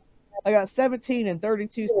 add up. I got 17 in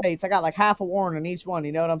 32 states. I got like half a warrant in each one.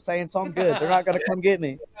 You know what I'm saying? So I'm good. They're not going to come get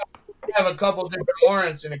me. You have a couple different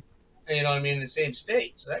warrants in, you know what I mean, in the same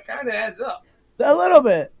state. So that kind of adds up. A little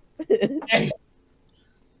bit. Hey.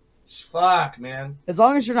 Fuck, man. As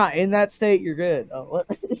long as you're not in that state, you're good. Oh, what?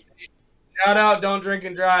 Shout out, don't drink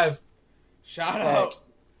and drive. Shout out.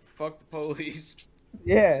 Fuck the police.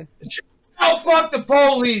 Yeah. Oh, fuck the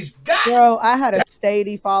police. God. Bro, I had a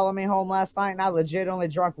statey follow me home last night, and I legit only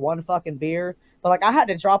drunk one fucking beer. But, like, I had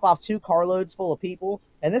to drop off 2 carloads full of people,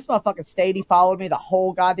 and this motherfucking statey followed me the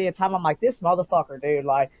whole goddamn time. I'm like, this motherfucker, dude.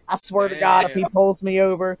 Like, I swear to God, if he Damn. pulls me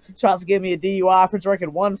over, tries to give me a DUI for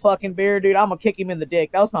drinking one fucking beer, dude, I'm gonna kick him in the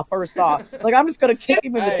dick. That was my first thought. Like, I'm just gonna kick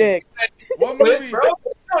him in the Hey. dick. What Listen, movie? bro,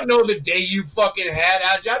 you don't know the day you fucking had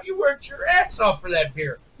OdDjOb. You worked your ass off for that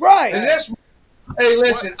beer. Right. And this, hey,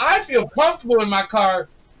 listen, I feel comfortable in my car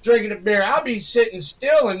drinking a beer. I'll be sitting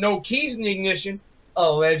still and no keys in the ignition,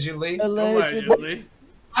 allegedly. Allegedly.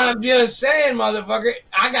 I'm just saying, motherfucker,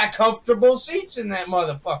 I got comfortable seats in that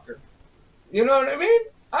motherfucker. You know what I mean?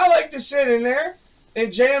 I like to sit in there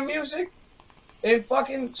and jam music and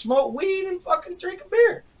fucking smoke weed and fucking drink a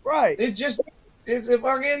beer. Right. It's a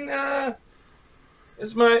fucking,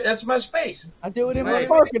 that's my space. I do it in Hey, my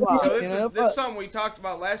parking lot. So this you know? is But- something we talked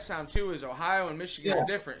about last time too. Is Ohio and Michigan Yeah. are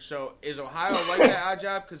different? So is Ohio like that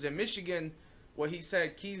OdDjOb? Because in Michigan, what he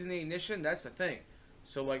said, keys in the ignition, that's the thing.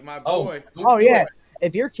 So like my boy, Oh yeah.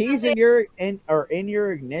 If your keys in your in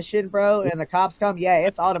your ignition, bro, and the cops come, yeah,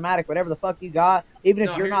 it's automatic. Whatever the fuck you got, even if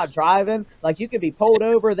No, you're here's- not driving, like you could be pulled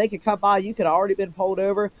over. They could come by. You could have already been pulled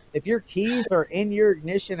over. If your keys are in your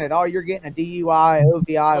ignition at all, you're getting a DUI,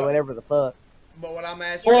 OVI, But- whatever the fuck. But what I'm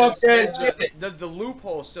asking Fuck is, that does the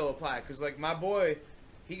loophole still apply? Because, like, my boy,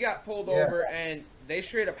 he got pulled over, and they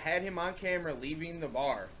straight up had him on camera leaving the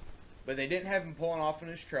bar. But they didn't have him pulling off in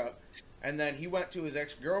his truck. And then he went to his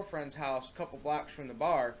ex-girlfriend's house a couple blocks from the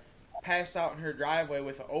bar, passed out in her driveway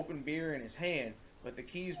with an open beer in his hand, but the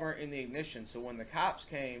keys weren't in the ignition. So when the cops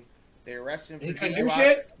came, they arrested him for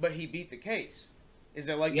DUI, but he beat the case. Is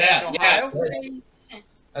it like that in Ohio?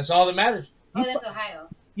 That's all that matters. Oh, that's Ohio.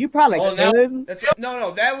 You probably could.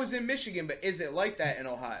 No, that was in Michigan, but is it like that in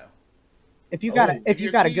Ohio? If you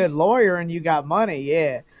got a good lawyer and you got money,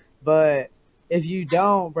 yeah. But if you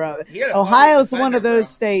don't, bro, Ohio's one of those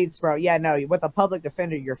states, bro. Yeah, no, with a public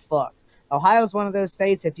defender, you're fucked. Ohio's one of those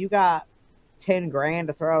states. If you got 10 grand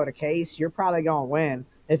to throw at a case, you're probably gonna win.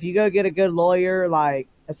 If you go get a good lawyer, like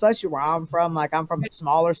especially where I'm from, like I'm from a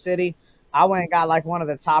smaller city. I went and got like one of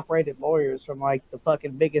the top rated lawyers from like the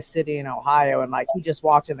fucking biggest city in Ohio, and like he just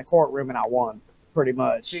walked in the courtroom and I won pretty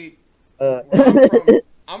much. See,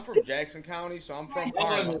 I'm from Jackson County, so I'm from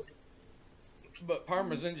Parma. But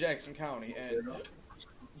Parma's in Jackson County, and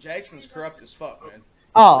Jackson's corrupt as fuck, man.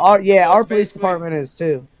 Oh yeah, our police department is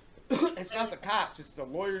too. It's not the cops, it's the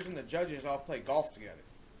lawyers and the judges all play golf together.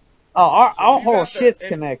 Oh, our whole shit's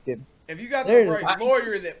connected. If you got the right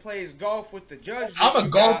lawyer that plays golf with the judge, I'm a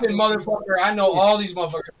golfing motherfucker. I know all these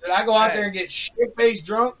motherfuckers. I go out there and get shit-faced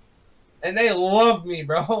drunk, and they love me,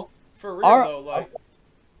 bro. For real, though, like.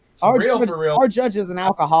 For real. Our judge is an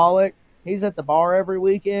alcoholic. He's at the bar every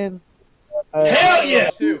weekend. Hell yeah!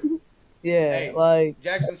 Yeah, hey, like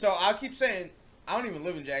Jackson. So I keep saying I don't even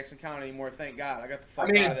live in Jackson County anymore. Thank God. I got the fuck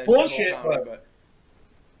out of that bullshit. But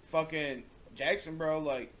fucking Jackson, bro.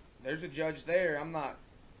 Like, there's a judge there. I'm not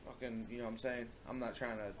fucking. You know what I'm saying? I'm not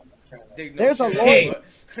trying to dig. There's no a shit,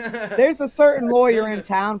 lawyer. There's a certain lawyer in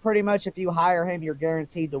town. Pretty much, if you hire him, you're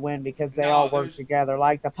guaranteed to win because they all work together.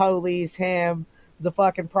 Like the police, him. The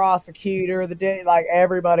fucking prosecutor, like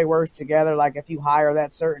everybody works together. Like if you hire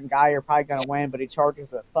that certain guy, you're probably gonna win, but he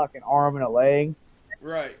charges a fucking arm and a leg.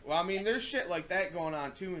 Right. Well, I mean, there's shit like that going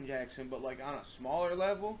on too in Jackson, but like on a smaller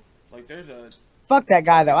level, like there's a. Fuck that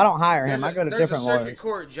guy though. I don't hire him. I go to different lawyers. There's a circuit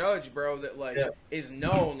court judge, bro, that like is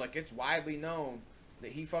known, like it's widely known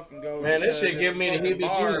that he fucking goes. Man, this shit give me the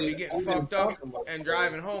heebie-jeebies. Getting fucked up and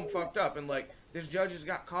driving home fucked up, and like. This judge has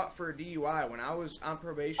got caught for a DUI when I was on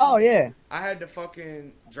probation. Oh, yeah. I had to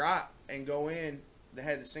fucking drop and go in. They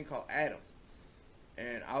had this thing called Adam.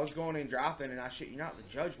 And I was going in dropping, and I shit you not, the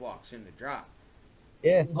judge walks in to drop.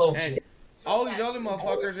 Yeah. And all these other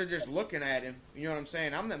motherfuckers are just looking at him. You know what I'm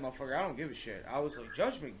saying? I'm that motherfucker. I don't give a shit. I was like,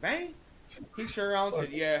 Judge McBain? He turned around and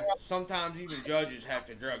said, yeah, sometimes even judges have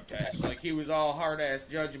to drug test. Like, he was all hard-ass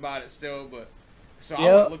judge about it still, but... So I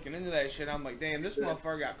was looking into that shit. I'm like, damn, this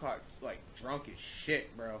motherfucker got caught, like, drunk as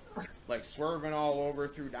shit, bro. Like, swerving all over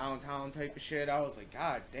through downtown type of shit. I was like,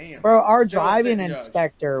 God damn. Bro, our driving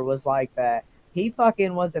inspector was like that. He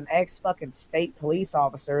fucking was an ex-fucking state police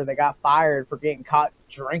officer that got fired for getting caught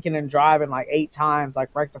drinking and driving like 8 times, like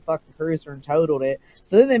wrecked a fucking cruiser and totaled it.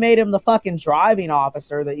 So then they made him the fucking driving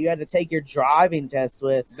officer that you had to take your driving test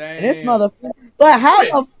with. Damn. And this motherfucker... But how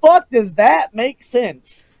the fuck does that make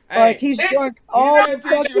sense? Like, he's drunk all the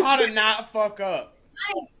fucking teach you how to not fuck up.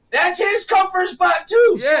 That's his comfort spot,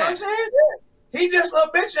 too. See what I'm saying? He just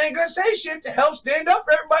little bitch ain't gonna say shit to help stand up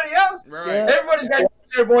for everybody else. Right. Yeah. Everybody's got to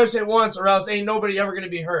use their voice at once, or else ain't nobody ever gonna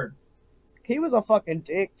be heard. He was a fucking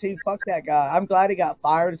dick, too. Fuck that guy. I'm glad he got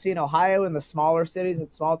fired. See, in Ohio, in the smaller cities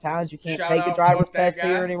and small towns, you can't take a driver's test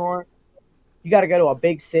here anymore. You got to go to a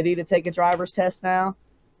big city to take a driver's test now.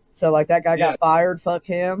 So, like, that guy got fired. Fuck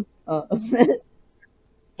him.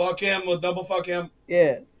 Fuck him. We'll double fuck him.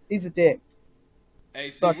 Yeah, he's a dick. Hey,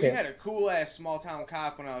 see, we had a cool-ass small-town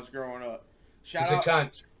cop when I was growing up. He's a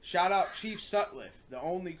cunt. Shout out Chief Sutliff, the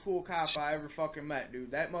only cool cop I ever fucking met, dude.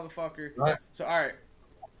 That motherfucker. Right. So, all right.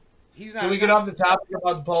 He's not. Can we get off the topic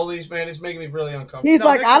about the police, man? It's making me really uncomfortable. He's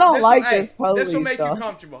like, I don't like this police This will make stuff. you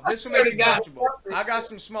comfortable. This will make you comfortable. I got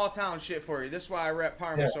some small-town shit for you. This is why I rep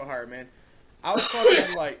Parma so hard, man. I was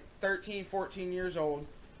fucking like 13, 14 years old.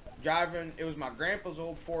 Driving, it was my grandpa's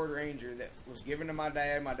old Ford Ranger that was given to my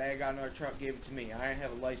dad. My dad got another truck, gave it to me. I didn't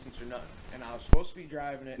have a license or nothing. And I was supposed to be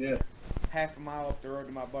driving it half a mile up the road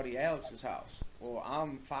to my buddy Alex's house. Well,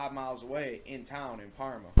 I'm 5 miles away in town in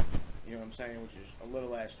Parma. You know what I'm saying? Which is a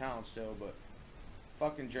little-ass town still, but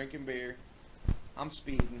fucking drinking beer. I'm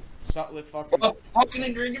speeding. Sutliff fucking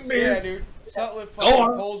and drinking beer. Yeah, dude. Sutliff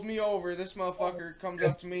fucking pulls me over. This motherfucker comes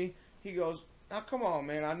up to me. He goes, now, come on,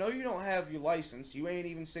 man. I know you don't have your license. You ain't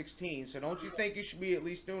even 16, so don't you think you should be at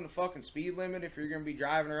least doing the fucking speed limit if you're going to be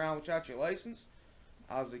driving around without your license?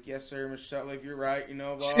 I was like, yes, sir, Mr. Sutliff, you're right, you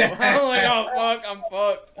know, blah, blah. I'm like, oh, fuck, I'm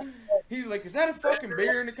fucked. He's like, is that a fucking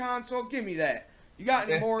beer in the console? Give me that. You got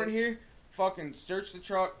any more in here? Fucking searched the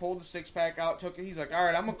truck, pulled the 6-pack out, took it. He's like, all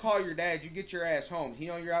right, I'm going to call your dad. You get your ass home. He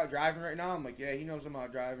know you're out driving right now? I'm like, yeah, he knows I'm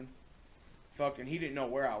out driving. Fucking, he didn't know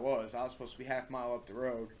where I was. I was supposed to be half a mile up the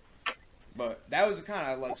road. But that was the kind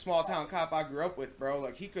of, like, small-town cop I grew up with, bro.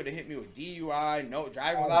 Like, he could have hit me with DUI, no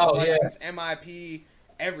driving without license, MIP,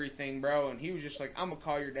 everything, bro. And he was just like, I'm going to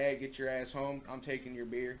call your dad, get your ass home. I'm taking your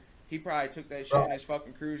beer. He probably took that shit in his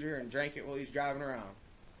fucking cruiser and drank it while he's driving around.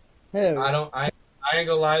 Hey. I ain't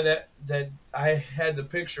gonna lie, that I had the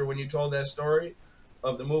picture when you told that story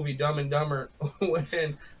of the movie Dumb and Dumber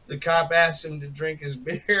when the cop asks him to drink his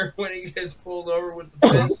beer when he gets pulled over with the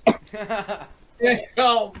piss.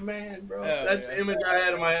 Oh man, bro, that's the image I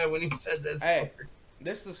had in my head when he said that story. Hey,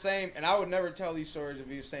 this is the same, and I would never tell these stories if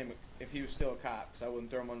he was still a cop, because I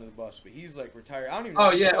wouldn't throw him under the bus. But he's like retired. I don't even know.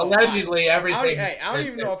 Oh yeah, allegedly everything. I don't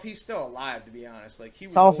even know if he's still alive, to be honest. Like he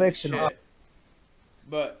was. It's all fictional.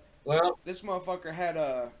 But well, this motherfucker had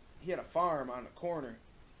a farm on the corner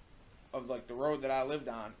of like the road that I lived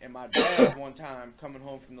on, and my dad one time coming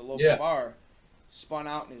home from the local bar spun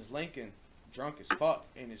out in his Lincoln, drunk as fuck,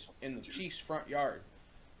 in the Chiefs' front yard.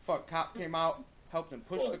 Fuck, cop came out, helped him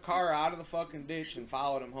push the car out of the fucking ditch, and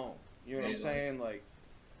followed him home. You know what I'm saying? Like,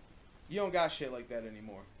 you don't got shit like that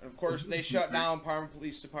anymore. And of course, they shut down Parma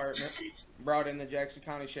Police Department, brought in the Jackson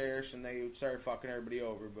County Sheriffs, and they started fucking everybody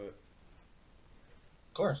over. But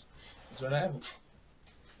of course, that's what happened.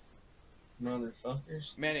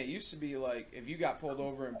 Motherfuckers. Man, it used to be like if you got pulled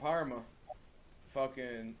over in Parma,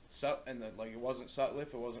 fucking it wasn't Sutliff,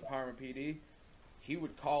 it wasn't Parma PD, he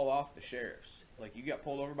would call off the sheriffs. Like you got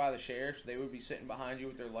pulled over by the sheriffs, they would be sitting behind you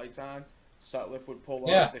with their lights on. Sutliff would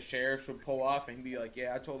pull off, the sheriffs would pull off, and he'd be like,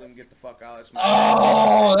 "Yeah, I told him to get the fuck out of this."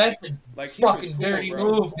 Oh, that's a like fucking cool, dirty bro.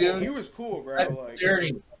 move, dude. He was cool, bro. That's like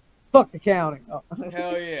dirty. Fuck the county. Oh.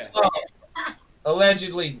 Hell yeah.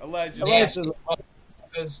 Allegedly. I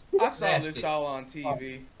saw this all on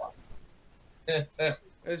TV.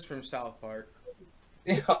 It's from South Park.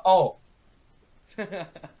 Oh.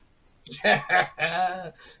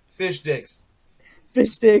 Fish dicks. Fish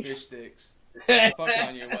sticks. Fish sticks. Fuck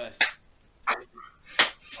Kanye West.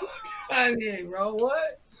 Fuck Kanye, bro.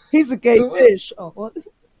 What? He's a gay fish. Oh, what?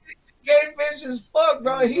 Gay fish as fuck,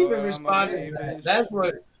 bro. He even responded.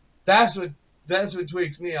 That's what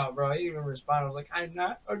tweaks me out, bro. He even responded. I was like, I'm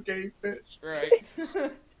not a gay fish. Right.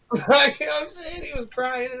 Like, you know what I'm saying? He was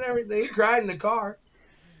crying and everything. He cried in the car.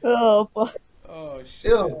 Oh, fuck. Oh, shit.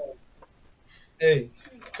 Still. Hey,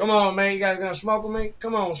 come on, man. You guys gonna smoke with me?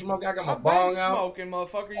 Come on, smoke. I got my bong out. Smoking,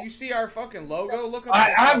 motherfucker. You see our fucking logo? Look up.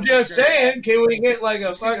 I'm just saying, can we get like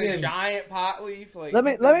a fucking giant pot leaf? Like, let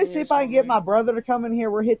me see if I can get my brother to come in here.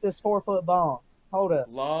 We'll hit this 4-foot bong. Hold up.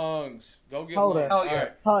 Lungs. Go get Hold lungs.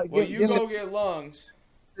 up. All right. Well, you go get lungs.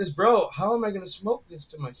 This, bro, how am I gonna smoke this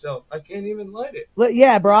to myself? I can't even light it.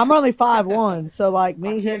 Yeah, bro, I'm only 5'1", so like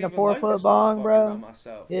me hitting a 4-foot bong, bro.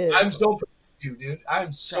 Yeah. I'm so proud of you, dude.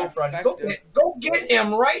 I'm so proud of you. Go get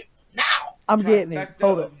him right now. I'm getting him.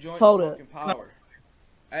 Hold up. Power.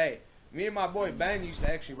 Hey, me and my boy Ben used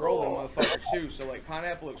to actually roll them motherfuckers too. So like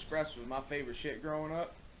Pineapple Express was my favorite shit growing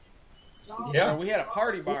up. Yeah. So we had a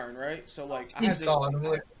party barn, right? So like I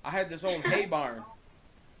had this old hay barn,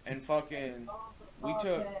 and fucking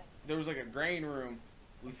there was like a grain room.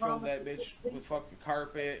 We filled that bitch with fucking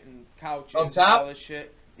carpet and couches and all this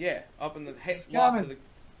shit. Yeah, up in the loft of the.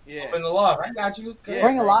 Yeah. Up in the loft. I got you. Yeah,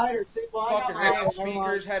 bring a lighter. Fucking ran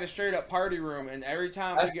speakers, had a straight up party room, and every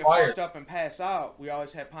time we get fucked up and pass out, we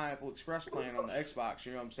always had Pineapple Express playing on the Xbox.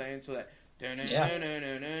 You know what I'm saying? So that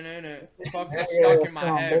fucking stuck in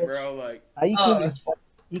my head, bro. Like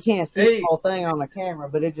you can't see the whole thing on the camera,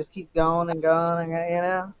 but it just keeps going and going, and you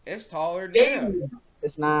know. It's taller than him.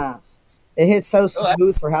 It's nice. It hits so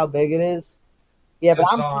smooth for how big it is. Yeah, but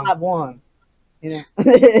I'm 5'1". You know.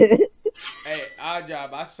 Hey,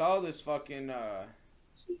 OdDjOb, I saw this fucking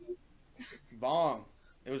bong.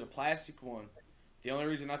 It was a plastic one. The only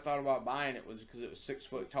reason I thought about buying it was because it was 6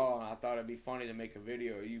 foot tall, and I thought it'd be funny to make a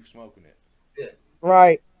video of you smoking it. Yeah.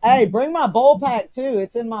 Right. Hey, bring my bowl pack too.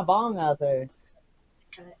 It's in my bong out there.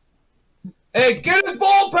 Hey, get his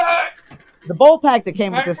bowl pack! The bowl pack that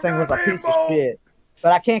came with this thing was a piece of shit.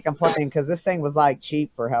 But I can't complain because this thing was like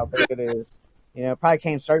cheap for how big it is. You know, it probably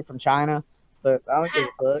came straight from China, but I don't give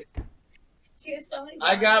a fuck.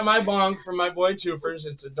 I got my bong from my boy Twoffers.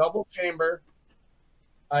 It's a double chamber.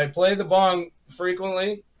 I play the bong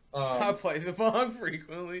frequently. I play the bong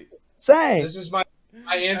frequently. Same. This is my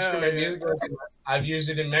instrument, musical instrument. I've used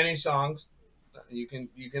it in many songs. You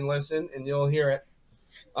can listen and you'll hear it.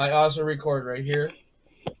 I also record right here.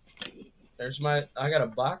 I got a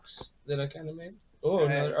box that I kind of made. Oh,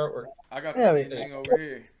 another artwork. I got the same thing over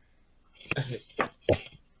here.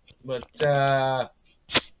 But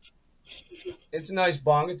it's a nice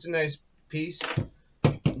bong. It's a nice piece.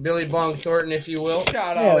 Billy Bong Thornton, if you will.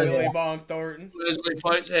 Shout out Billy Bong Thornton.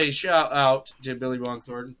 Hey, shout out to Billy Bong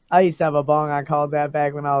Thornton. I used to have a bong. I called that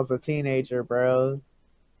back when I was a teenager, bro.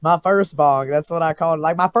 My first bong. That's what I called it.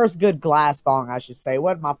 Like my first good glass bong, I should say. It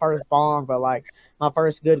wasn't my first bong, but like my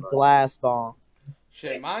first good glass bong.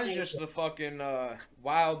 Shit, mine's just the fucking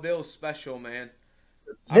Wild Bill special, man.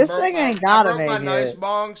 This thing ain't got a name my yet. nice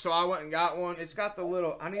bong, so I went and got one. It's got the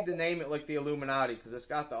little. I need to name it like the Illuminati because it's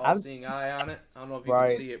got the all-seeing eye on it. I don't know if you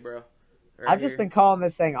can see it, bro. I've just been calling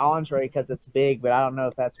this thing Andre because it's big, but I don't know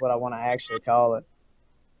if that's what I want to actually call it.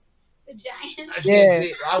 The giant.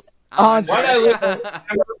 Yeah. Andre.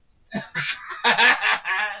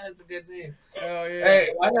 That's a good name. Hell yeah. Hey,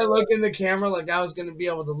 why did I look in the camera like I was gonna be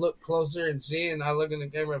able to look closer and see, and I look in the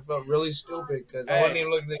camera and felt really stupid because I wasn't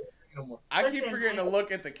even looking at the camera no more. I keep forgetting to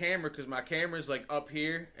look at the camera because my camera's like up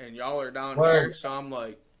here and y'all are down Word. here, so I'm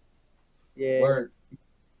like, yeah. Word.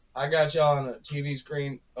 I got y'all on a TV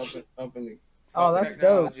screen up in the. Oh, that's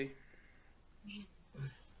dope.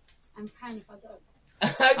 I'm kind of fucked up.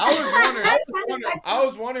 I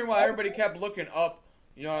was wondering why everybody kept looking up.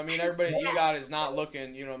 You know what I mean? Everybody you got is not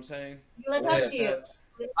looking. You know what I'm saying? Look up to you.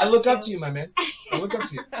 I look up to you, my man. I look up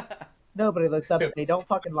to you. Nobody looks up at me. Don't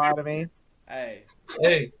fucking lie to me. Hey.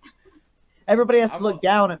 Everybody has to look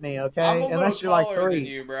down at me, okay? I'm a Unless you're like taller 3. than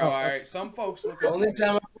you, bro. All right. Some folks look. The only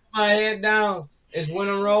time I put my head down is when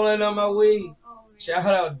I'm rolling on my weed. Shout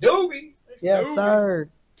out Doobie. Yes, sir.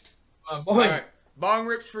 My boy. All right. Bong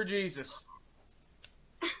rips for Jesus.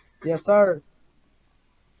 Yes, sir.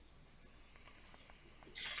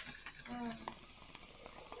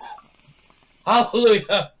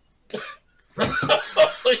 Hallelujah.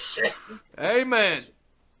 Oh, shit. Amen.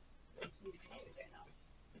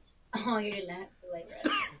 Oh, you're doing that? Like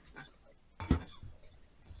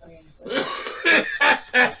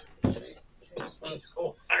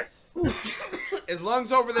Is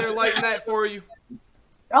Lungs over there lighting that for you?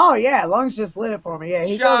 Oh, yeah. Lungs just lit it for me. Yeah,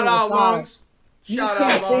 he's Shout over to the out, side. Lungs. You Shout just out,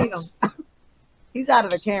 can't see Lungs. him. He's out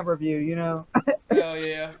of the camera view, you know. Hell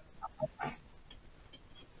yeah.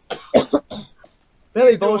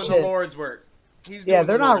 Billy He's doing Bullshxt. the Lord's work. He's Yeah, doing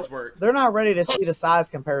they're the not. Lord's work. They're not ready to see the size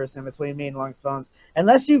comparison between me and Lungs Phones.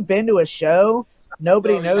 Unless you've been to a show,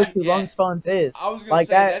 nobody knows who Lungs Phones is. I was gonna like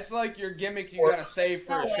say that. that's like your gimmick you gotta save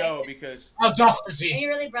for a show because how tall is Are he? you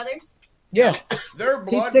really brothers? Yeah, they're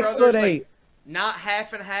blood he's 6'8". brothers. Like, not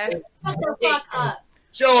half and half. Shut the fuck up.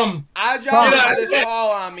 Show him. OdDjOb Get got out. this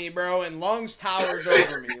tall on me, bro, and Lungs towers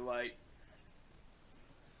over me. Like,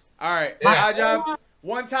 all right, Yeah. OdDjOb.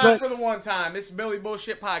 One time But- for the one time. It's Billy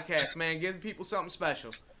Bullshit Podcast, man. Give people something special.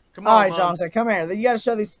 Come All on, right, Lungs. Jonathan, come here. You got to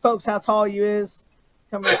show these folks how tall you is.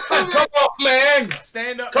 Come here. Come on, man.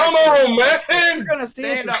 Stand up. Come next to on, him. man. You're gonna see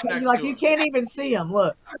Stand us. up next Like to you him. can't even see him.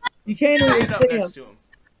 Look, you can't even Stand up see him. next to him.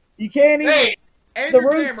 You can't even. Hey, Aim The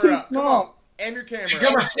your room's camera too up. small. Come on. Aim your camera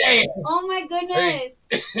come up. on. Hey. Oh my goodness.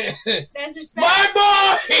 That's respect.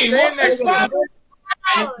 My boy. Stand next to him.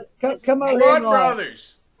 Oh, Come over here. Blood and like,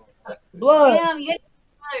 brothers. blood. damn, you guys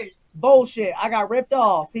are brothers. Bullshit. I got ripped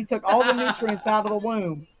off. He took all the nutrients out of the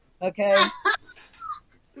womb. Okay.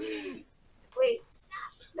 Wait,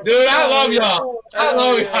 stop. Dude, I love y'all. I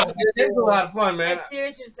love yeah. y'all. Dude, it's a lot of fun, man. That's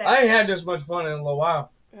serious respect. I ain't had this much fun in a little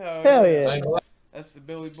while. Hell yeah. Like, That's the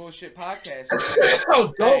Billy Bullshit Podcast.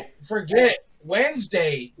 oh, don't forget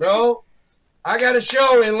Wednesday, bro. I got a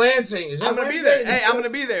show in Lansing. Is that I'm gonna be Wednesday? there. Hey, I'm gonna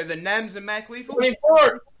be there. The Nems and Mac Lethal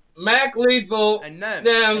 24th. Mac Lethal. and Nems.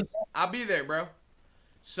 Them. I'll be there, bro.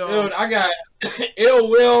 So Dude, I got Ill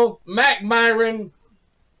Will, Mac Myron,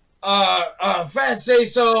 Fat Say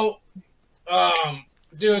So.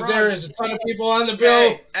 Dude, there is a ton of people on the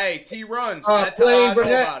bill. Hey, T Runs. Uh, That's how I Plain know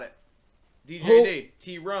Burnett. about it. DJD.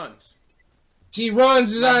 T Runs. T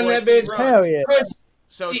Runs is My on boy that T bitch. Runs. Hell yeah.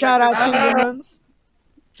 So Shout check out this to Runs.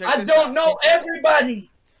 Check I this don't out. know everybody.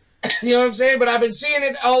 You know what I'm saying? But I've been seeing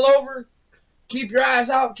it all over. Keep your eyes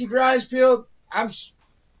out. Keep your eyes peeled.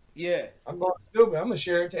 Yeah. I'm going stupid. I'm gonna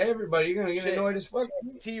share it to everybody. You're gonna get Shit. annoyed as fuck.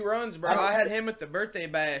 T Runs, bro. I had him at the birthday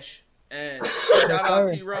bash. And shout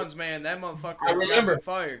out T Runs, man. That motherfucker I was remember. on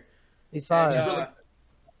fire. He's fine. And,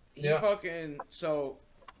 he Yeah. fucking so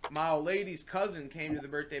my old lady's cousin came to the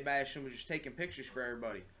birthday bash and was just taking pictures for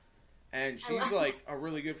everybody. And she's like a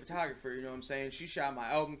really good photographer, you know what I'm saying? She shot my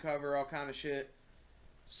album cover, all kind of shit.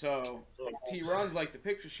 So T Runs like the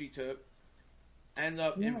picture she took. End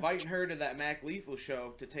up inviting her to that Mac Lethal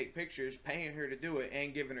show to take pictures, paying her to do it,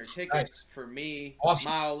 and giving her tickets for me,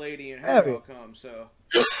 my old lady, and her to come. So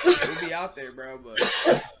we'll be out there, bro. But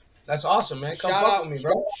that's awesome, man. Come fuck with me,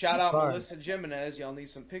 bro. Shout out Melissa Jimenez. Y'all need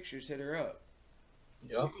some pictures? Hit her up.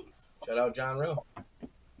 Yep. Shout out John Real.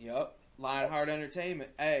 Yep. Lionheart Entertainment.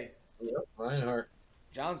 Hey. Yep. Lionheart.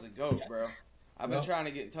 John's a goat, bro. I've been trying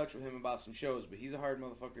to get in touch with him about some shows, but he's a hard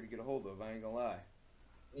motherfucker to get a hold of. I ain't gonna lie.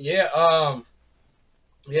 Yeah.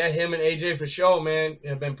 Yeah, him and AJ for show, man,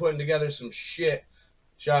 have been putting together some shit.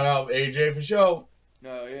 Shout out AJ for show.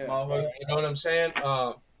 Oh, yeah. You know what I'm saying?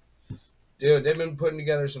 Dude, they've been putting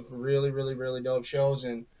together some really, really, really dope shows,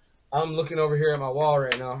 and I'm looking over here at my wall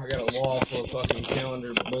right now. I got a wall full of fucking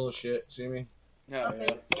calendar bullshit. See me? Oh,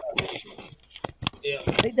 yeah. Yeah.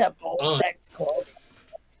 I think that Bullshxt club.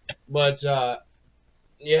 But,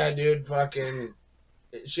 yeah, dude, fucking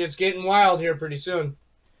shit's getting wild here pretty soon.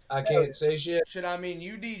 I can't say shit. I mean,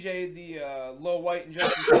 you DJ'd the Lil White and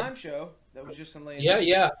Just in Time show that was just in Lane.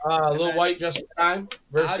 Yeah. Lil White, Just in Time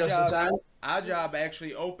versus Just in Time. OdDjOb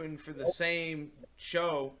actually opened for the same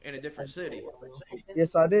show in a different city.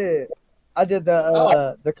 Yes, I did. I did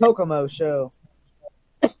the Kokomo show.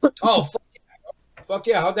 Oh, fuck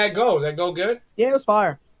yeah. How'd that go? Did that go good? Yeah, it was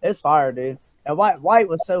fire. It was fire, dude. And White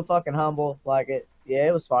was so fucking humble. Like, it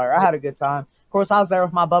was fire. I had a good time. Of course, I was there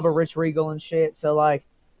with my Bubba Rich Regal and shit. So, like,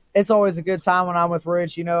 it's always a good time when I'm with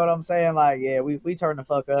Rich. You know what I'm saying? Like, yeah, we turn the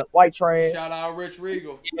fuck up. White trash. Shout out Rich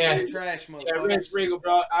Regal. Yeah. White trash, motherfucker. Yeah, Rich Regal,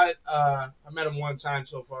 bro. I met him one time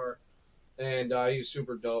so far, and he's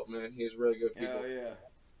super dope, man. He's really good people. Hell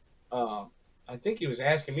yeah. I think he was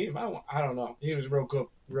asking me if I don't know. He was real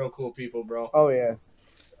cool people, bro. Oh, yeah.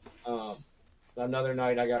 Another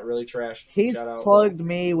night I got really trashed. He's plugged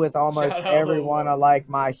me with almost every one of, like,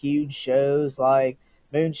 my huge shows, like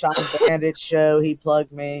Moonshine Bandit show, he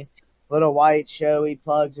plugged me. Little White show, he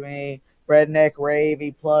plugged me. Redneck Rave,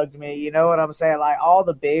 he plugged me. You know what I'm saying? Like, all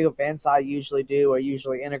the big events I usually do are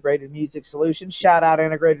usually Integrated Music Solutions. Shout out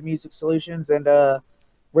Integrated Music Solutions and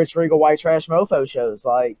Rich Regal White Trash Mofo shows.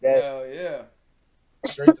 Like that. Hell yeah.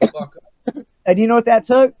 Straight the fuck up. And you know what that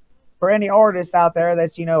took? For any artist out there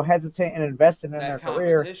that's, you know, hesitant and investing in their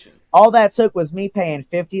career, all that took was me paying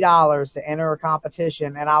 $50 to enter a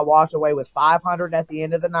competition, and I walked away with $500 at the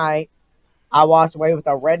end of the night. I walked away with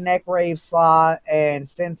a Redneck Rave slot, and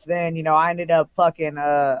since then, you know, I ended up fucking,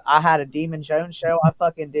 I had a Demon Jones show. I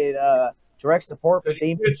fucking did direct support for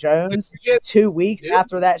Demon Jones 2 weeks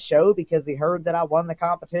after that show because he heard that I won the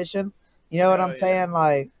competition. You know what I'm saying?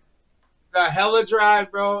 Like, got hella drive,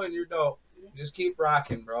 bro, and you're dope. Just keep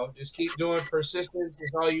rocking, bro. Just keep doing. Persistence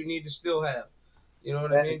is all you need to still have. You know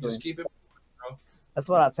what I mean? Just keep it, bro. That's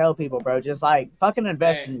what I tell people, bro. Just, like, fucking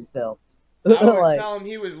invest in yourself. I always tell him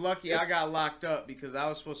he was lucky I got locked up because I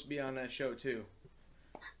was supposed to be on that show, too.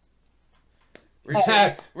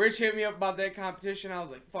 Rich hit me up about that competition. I was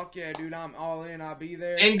like, fuck yeah, dude. I'm all in. I'll be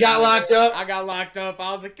there. And got locked up? I got locked up.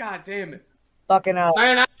 I was like, God damn it. Fucking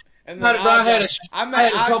Man, and then I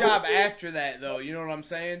met OdDjOb after that, though. You know what I'm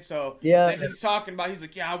saying? So yeah, he's talking about. He's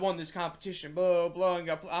like, "Yeah, I won this competition." Blah blah. And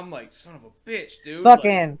I'm like, "Son of a bitch, dude."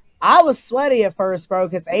 Fucking, like, I was sweaty at first, bro,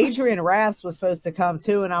 because Adrian Raps was supposed to come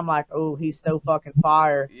too, and I'm like, "Oh, he's so fucking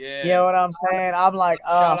fire." Yeah. You know what I'm saying? I'm like,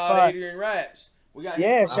 "Oh, shout fuck." out Adrian Raps.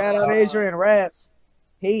 Shout out Adrian Raps.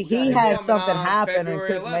 He had something happen and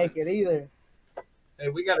couldn't 11th. make it either. Hey,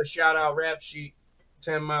 we got a shout out rap sheet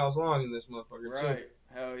 10 miles long in this motherfucker too. Right.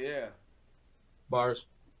 Hell yeah. Bars.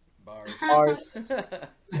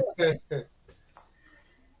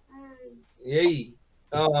 Yay.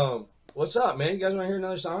 What's up, man? You guys want to hear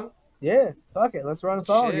another song? Yeah. Fuck it. Let's run a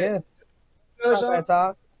song. Shit. Yeah. Another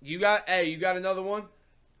song? You got another one?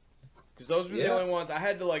 Because those were the only ones. I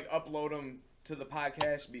had to, like, upload them to the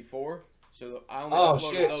podcast before. So I only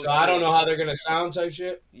uploaded those. So I don't know how they're going to sound type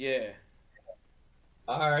shit? Yeah.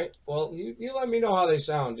 All right. Well, you let me know how they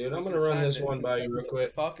sound, dude. I'm going to run this one by you real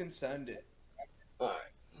quick. Fucking send it. All right.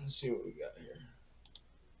 Let's see what we got here.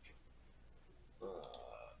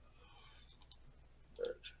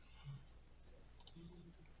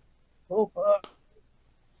 Oh, fuck.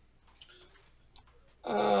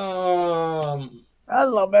 That's a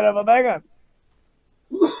little bit of a banger.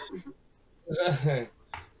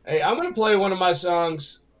 Hey, I'm going to play one of my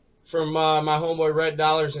songs from my homeboy Red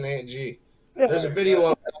Dollars and Aunt G. There's a video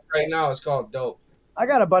up right now. It's called Dope. I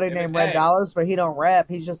got a buddy named Red Dollars, but he don't rap.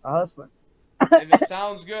 He's just a hustler. If it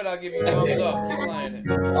sounds good, I'll give you a thumbs up. Keep playing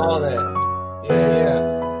it. All that. Yeah.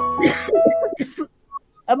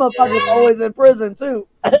 That motherfucker's always in prison, too.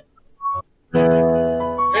 Hey,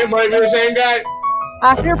 Mike, you're the same guy?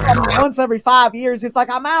 I hear from him once every 5 years. He's like,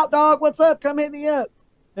 I'm out, dog. What's up? Come hit me up.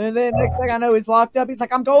 And then next thing I know, he's locked up. He's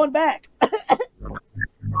like, I'm going back.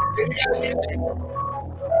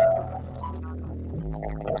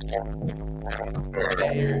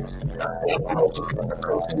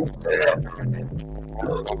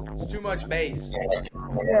 It's too much bass.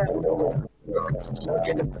 Yeah.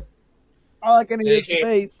 All I can hear is the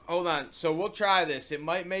bass. Hold on. So we'll try this. It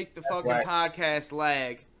might make the fucking podcast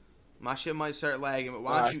lag. My shit might start lagging, but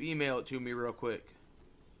why don't you email it to me real quick?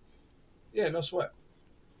 Yeah, no sweat.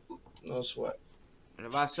 No sweat. And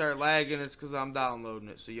if I start lagging, it's because I'm downloading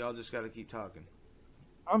it. So y'all just got to keep talking.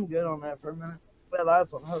 I'm good on that for a minute. That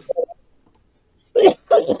last one hurt.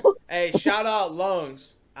 Hey, shout out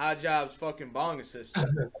Lungs, OdDjOb's fucking bong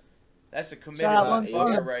assistant. That's a committed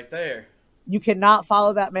fucker right there. You cannot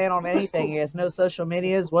follow that man on anything. He has no social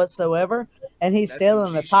medias whatsoever, and he's still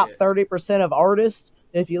in the top 30% of artists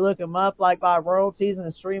if you look him up, like by royalties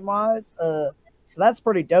and stream wise. So that's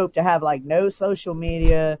pretty dope to have like no social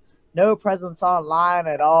media, no presence online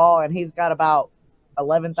at all, and he's got about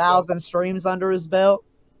 11,000 streams under his belt.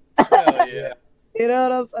 Hell yeah. You know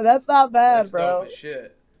what I'm saying? That's not bad, That's bro. Dope as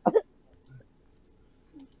shit.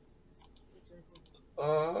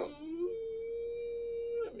 Let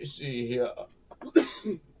me see here.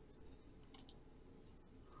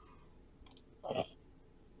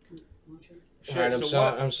 Shit,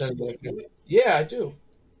 I'm sending it. Yeah, I do.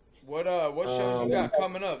 What shows you got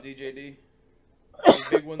coming up, DJD? Any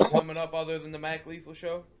big ones coming up other than the Mac Lethal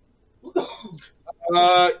show?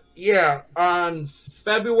 Yeah, on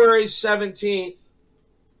February 17th,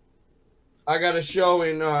 I got a show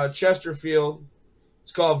in Chesterfield.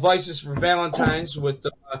 It's called Vices for Valentine's with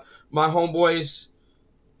my homeboys,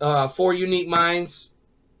 4 Unique Minds.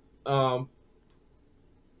 Who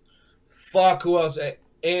else?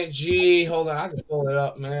 Aunt G. Hold on, I can pull it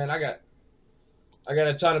up, man. I got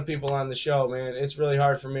a ton of people on the show, man. It's really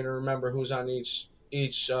hard for me to remember who's on each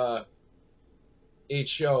show.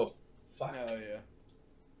 Fuck. Hell yeah.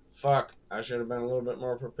 Fuck. I should have been a little bit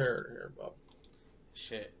more prepared here, Bob.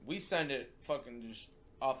 Shit. We send it fucking just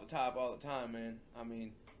off the top all the time, man. I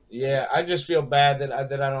mean. Yeah, I just feel bad that I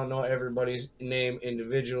don't know everybody's name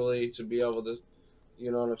individually to be able to,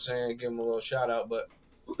 you know what I'm saying, give them a little shout out. But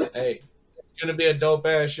hey, it's gonna be a dope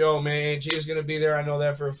ass show, man. Aunt G is gonna be there. I know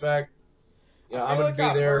that for a fact. Yeah, I'm gonna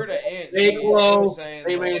be there. Bakelo.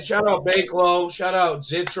 Hey man, shout out Bakelo. Shout out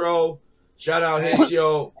Zitro. Shout out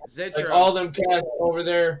Hisio. Like all them cats over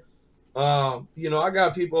there. You know, I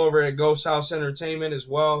got people over at Ghost House Entertainment as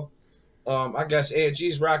well. I guess Aunt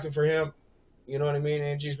G's rocking for him. You know what I mean?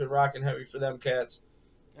 Aunt G's been rocking heavy for them cats.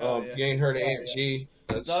 If you ain't heard of Aunt G,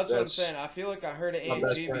 that's what I'm saying. I feel like I heard of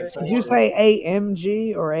Aunt G before. Did you say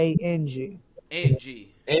AMG or ANG? Aunt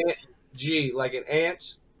G. Aunt G, like an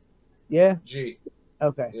ant. Yeah. G.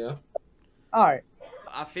 Okay. Yeah. All right.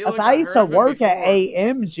 I feel like I used to work at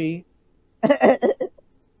AMG.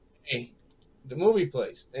 Hey, the movie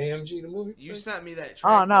place. AMG, the movie place? You sent me that.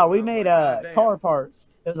 Oh no, we made car parts.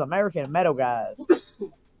 It was American Metal Guys.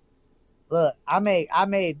 Look, I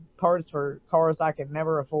made parts for cars I could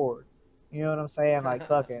never afford. You know what I'm saying? Like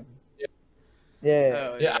fucking.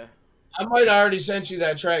 Yeah. Yeah. I might have already sent you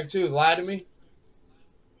that track too. Lie to me.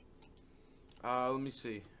 Let me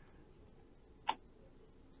see.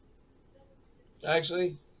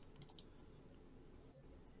 Actually.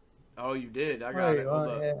 Oh, you did. I got it. Hold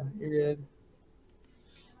up. Yeah, you're good.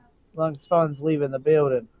 Lungs Fun's leaving the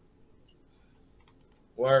building.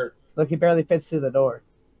 Word. Look, he barely fits through the door.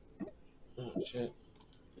 Oh, shit.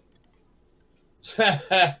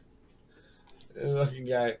 Looking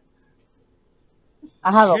guy.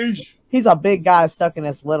 I have he's a big guy stuck in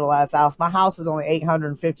this little ass house. My house is only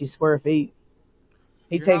 850 square feet.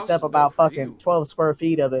 He takes up about fucking 12 square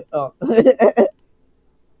feet of it. Oh.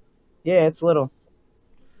 Yeah, it's little.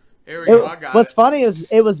 Here we go. I got What's funny is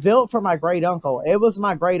it was built for my great uncle. It was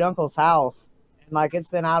my great uncle's house. And like it's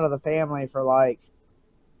been out of the family for like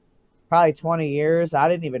probably 20 years. I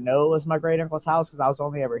didn't even know it was my great uncle's house because I was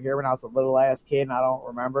only ever here when I was a little ass kid and I don't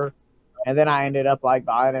remember. And then I ended up like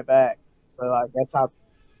buying it back. So like that's how.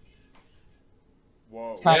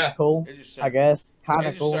 Whoa. It's kind of cool, I guess. Kind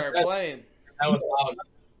of cool. Started playing. That was loud.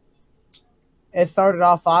 It started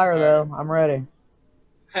off fire though. I'm ready.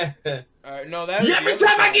 No, that's every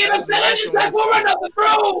time I get a finish, that's what we're nothing,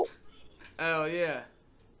 bro. Oh yeah.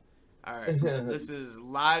 All right. This is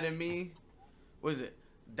Lie to Me. What is it?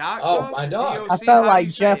 Doc Sauce? My dog. I felt like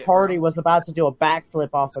Jeff Hardy was about to do a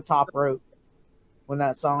backflip off the top rope when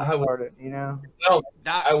that song started. You know. No,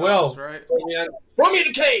 Doc I will. Sauce, right? Throw me in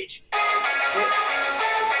the cage.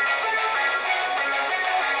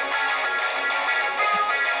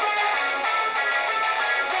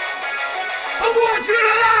 I want you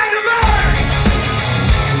to lie to me.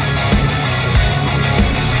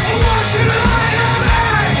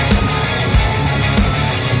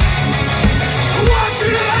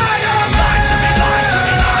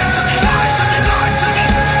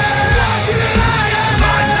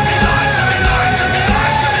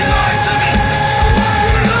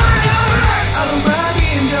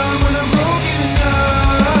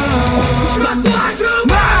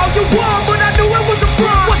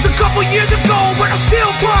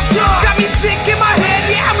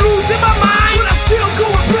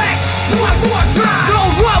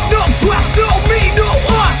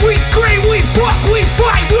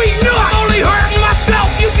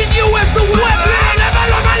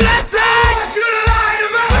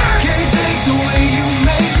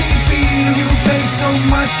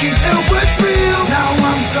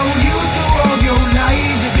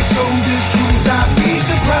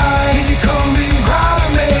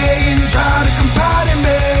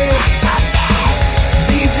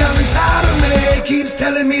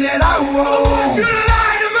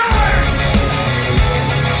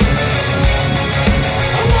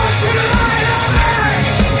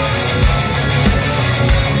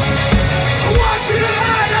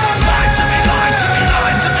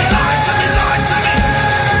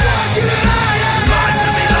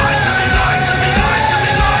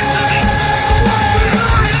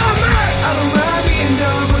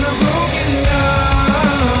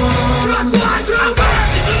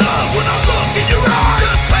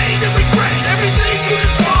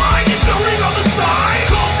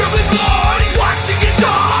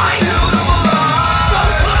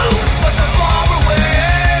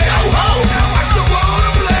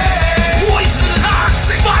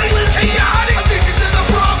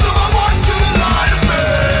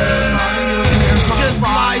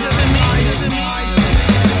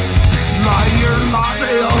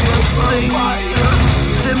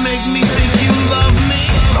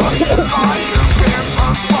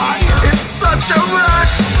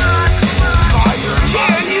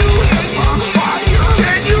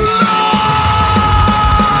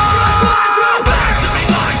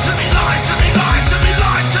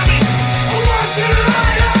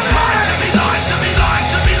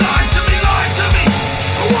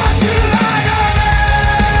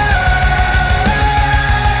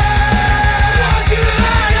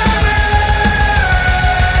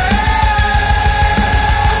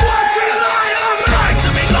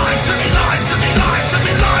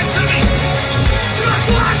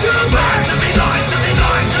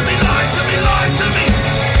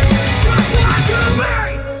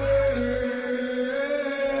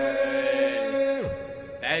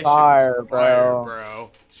 That fire, shit was fire, bro.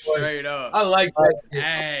 bro. Straight up. I like that.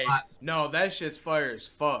 Hey, no, that shit's fire as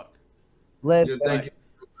fuck. Listen, Dude, thank you.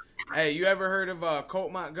 Hey, you ever heard of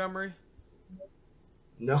Colt Montgomery?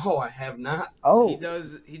 No, I have not. oh, He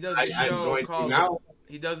does the I'm show going to called now.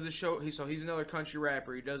 He does the show. He's another country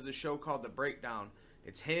rapper. He does the show called The Breakdown.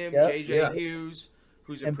 It's him, Yep. JJ Yeah. Hughes,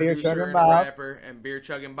 who's a And Beer producer Chugging and a Bob. rapper, and Beer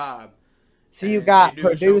Chugging Bob. so you And got they do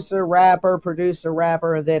a show- producer,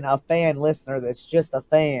 rapper, and then a fan listener that's just a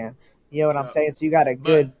fan. You know what I'm Yeah. saying? So you got a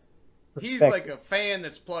good He's perspective. like a fan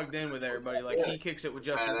that's plugged in with everybody. Like he kicks it with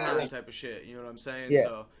Justin Time type of shit. You know what I'm saying? Yeah.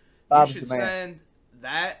 So Bob's you should the man. send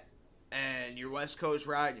that and your West Coast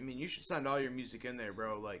ride. I mean, you should send all your music in there,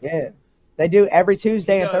 bro. Like, Yeah. They do every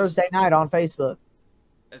Tuesday He and does. Thursday night on Facebook.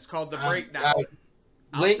 it's called The Breakdown.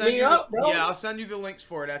 I'll Link send me you up, the- bro. Yeah, I'll send you the links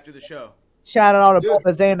for it after the show. Shout out to Dude.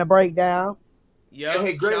 Bubba's and the Breakdown. Yeah.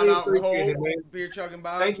 Hey, Shout greatly out appreciated, Cole, man. Beer Chugging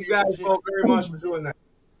Bob. Thank you Beer guys shit. both very much for doing that.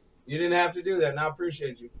 You didn't have to do that, and I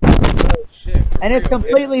appreciate you. Shit, for And it's real, man.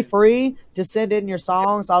 completely free to send in your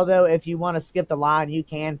songs. Although if you want to skip the line, you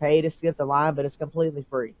can pay to skip the line, but it's completely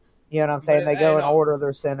free. You know what I'm saying? But They go hey, in no. order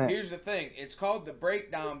they're sent in. Here's the thing. It's called The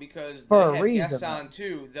Breakdown because For they a have reason, guests man. on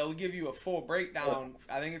too. They'll give you a full breakdown.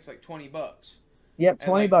 I think it's like $20. Yep, And,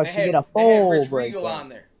 $20 like, you get a they had full Rich Regal breakdown. on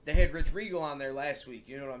there. They had Rich Regal on there last week.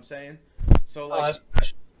 You know what I'm saying? So Oh, like, that's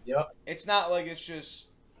special. Yep. it's not like it's just,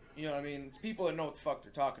 you know what I mean? It's people that know what the fuck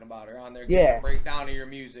they're talking about are on there. Yeah. Getting a breakdown of your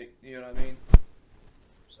music. You know what I mean?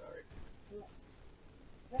 Sorry.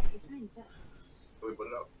 What? You're fine, so. We put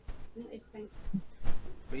it up. No, it's fine.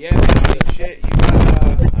 But yeah, man, I mean, shit. You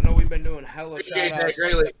got. I know we've been doing hella Appreciate shout that outs.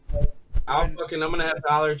 greatly. I'm gonna have to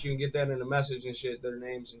holler at you and get that in the message and shit, their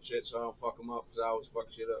names and shit, so I don't fuck them up because I always fuck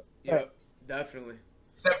shit up. Yep, definitely.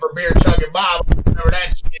 Except for Beer Chugging Bob. Remember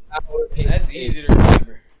that shit? That's easy to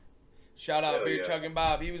remember. Shout out Hell Beer yeah. Chugging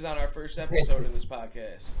Bob. He was on our first episode of this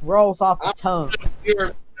podcast. Rolls off the tongue.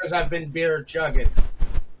 Beer because I've been beer chugging.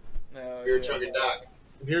 Oh, Beer yeah. Chugging Doc.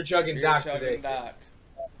 Beer chugging Beer Doc Chugging today. Doc.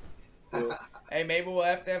 Hey, maybe we'll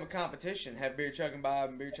have to have a competition. Have Beer Chugging Bob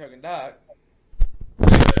and Beer Chugging Doc.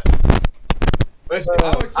 Listen, I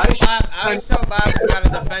would tell Bob he's got to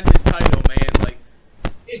defend his title, man. Like,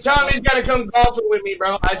 he's telling me he's got to come golfing with me,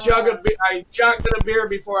 bro. I chug a beer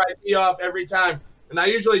before I tee off every time, and I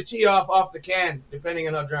usually tee off the can, depending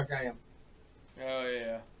on how drunk I am. oh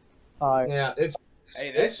yeah. Yeah, it's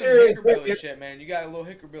Hey, that's it's some serious. Hickerbilly shit, man. You got a little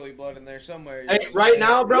Hickerbilly blood in there somewhere. Hey, right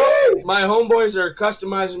now, bro, my homeboys are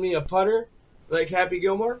customizing me a putter, like Happy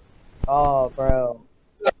Gilmore. Oh, bro.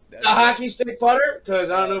 A hockey stick putter, because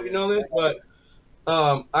I don't know if you know this, but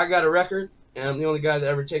I got a record, and I'm the only guy to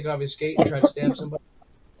ever take off his skate and try to stab somebody.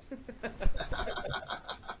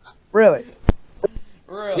 Really?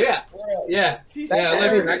 Really? Yeah, yeah. Yeah,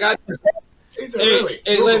 Listen, I got. He said, really?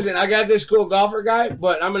 Hey, listen, I got this cool golfer guy,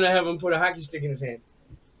 but I'm gonna have him put a hockey stick in his hand.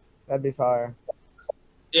 That'd be fire.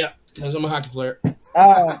 Yeah, because I'm a hockey player.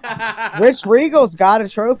 Rich Regal's got a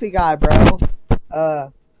trophy guy, bro.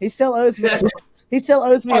 He still owes me. He still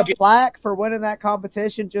owes me a plaque for winning that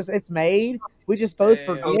competition. Just it's made. We just both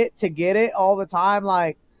Damn. forget to get it all the time.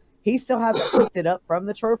 Like he still hasn't picked it up from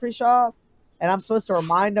the trophy shop, and I'm supposed to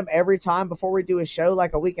remind him every time before we do a show,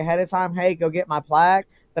 like a week ahead of time. Hey, go get my plaque.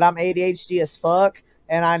 But I'm ADHD as fuck,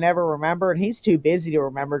 and I never remember. And he's too busy to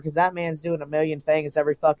remember because that man's doing a million things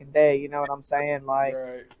every fucking day. You know what I'm saying? Like,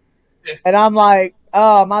 Right. and I'm like,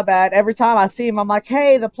 oh my bad. Every time I see him, I'm like,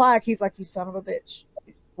 hey, the plaque. He's like, you son of a bitch.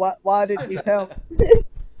 Why didn't you tell me?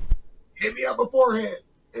 Hit me up beforehand.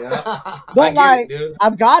 Yeah. But like, dude.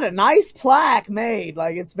 I've got a nice plaque made.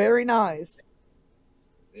 Like, it's very nice.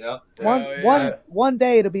 Yeah. One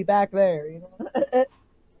day it'll be back there. You know. I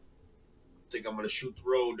think I'm gonna shoot the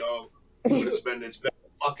road, dog. But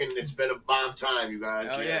it's been a bomb time, you guys.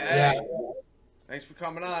 Oh, Yeah. Hey. Thanks for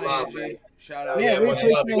coming on, Love, AG. man. Shout out. Yeah, Yeah, we much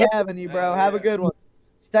appreciate love, man. having you, bro. Oh, Have a yeah. good one.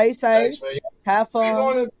 Stay safe. Thanks, man. Have You fun.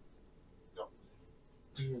 going to-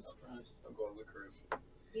 I'm going to the crib.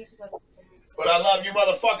 You have to go to But I love you,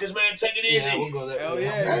 motherfuckers, man. Take it easy. Yeah, we'll go there. Hell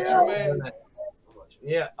yeah, Yeah. man.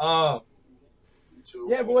 Yeah. You too.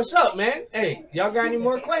 Yeah, but what's up, man? Hey, y'all got any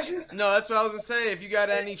more questions? No, that's what I was gonna say. If you got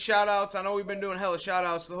any shout outs, I know we've been doing hella shout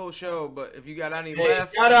outs the whole show, but if you got any Hey,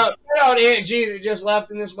 left, shout out Aunt G that just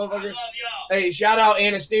left in this motherfucker. Hey, shout out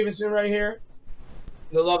Anna Stevenson right here.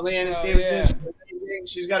 The lovely Anna Oh, Stevenson. yeah. She's amazing.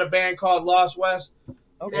 She's got a band called Lost West. I'm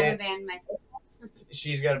Okay. a band myself.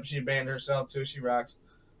 She banned herself too. She rocks.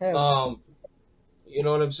 Hell, You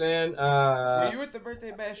know what I'm saying? were you at the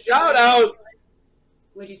birthday bash? Shout Anna? out.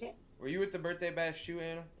 What'd you say? Were you at the birthday bash too,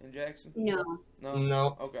 Anna, in Jackson? No, No.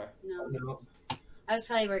 No. Okay. no. I was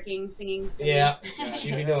probably working, singing. Yeah,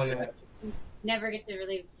 she be doing that. Never get to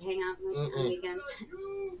really hang out much on Mm-mm. weekends.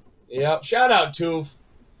 Yep. Shout out Toof.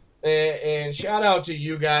 And shout out to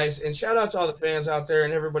you guys. And shout out to all the fans out there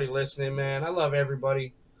and everybody listening, man. I love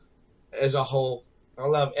everybody as a whole. I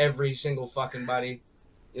love every single fucking body.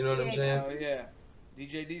 You know what I'm saying? Oh, yeah.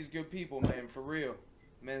 DJ D's good people, man, for real.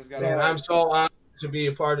 Man's got Man, I'm so honored to be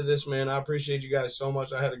a part of this, man. I appreciate you guys so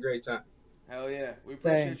much. I had a great time. Hell yeah. We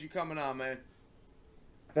appreciate you coming on, man.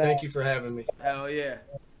 Thank you for having me. Hell yeah.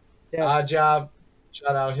 OdDjOb.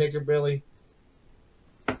 Shout out Hickerbilly.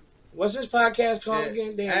 What's this podcast called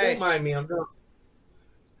again? Damn, don't mind me. I'm drunk.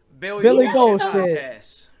 Billy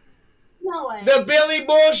Bullshxt. No way. The Billy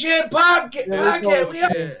Bullshit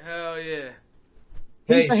podcast. Shit. Hell yeah.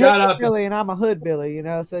 Hey, He's a shout out to Billy and I'm a hood Billy, you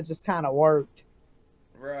know, so it just kind of worked.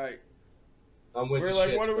 Right. I'm with We're the like,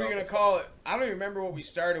 shits, what are we bro. going to call it? I don't even remember what we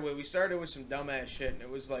started with. We started with some dumbass shit, and it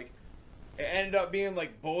was like, it ended up being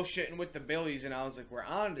like bullshitting with the Billies, and I was like, we're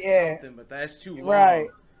on to something, but that's too long. Right.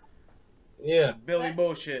 Yeah. Billy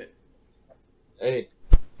Bullshit. Hey.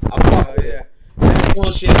 Oh, yeah.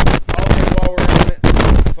 Bullshit. Also, while we're on it,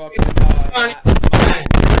 fucking,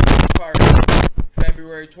 party,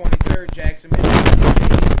 February 23rd, Jackson, Michigan. We'll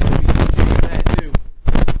be DJing that, too.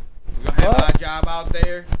 We're going to have OdDjOb out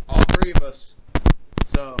there, all three of us.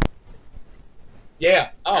 So, yeah.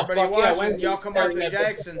 Oh, everybody fuck yeah. watching, When y'all come out to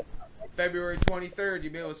Jackson, February 23rd.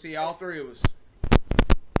 You'll be able to see all three of us.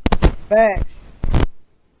 Facts.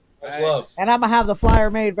 That's love. And I'm going to have the flyer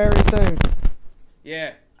made very soon.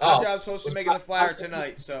 Yeah. Oh. OdDjOb's supposed to make the flyer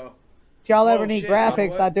tonight, so. If y'all ever need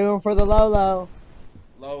graphics, I do them for the Lolo.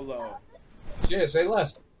 Lolo. Yeah, say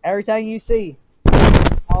less. Everything you see,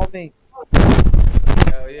 all me.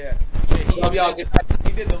 Hell yeah. Shit,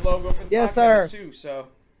 he did the logo for the Yes, podcast sir. too, so.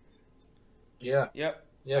 Yeah. Yep.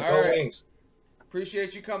 Yeah, All go right. Wings.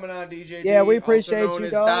 Appreciate you coming on, DJ. Yeah, we D, appreciate also known you,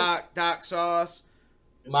 as dog. Doc Sauce.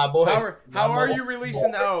 My boy. How are you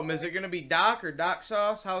releasing the album? Is it going to be Doc or Doc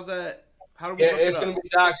Sauce? How's that? How do we Yeah, look it's it up? going to be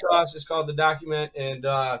Doc Sauce. It's called The Document. And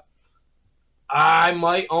I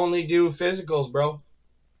might only do physicals, bro.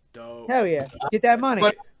 Dope. Hell yeah. Get that money.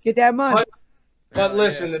 But- Get that money. But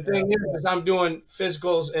listen, the thing is I'm doing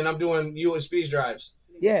physicals and I'm doing USB drives.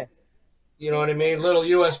 Yeah. You know what I mean? Little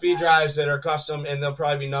USB drives that are custom and they'll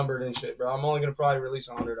probably be numbered and shit, bro. I'm only going to probably release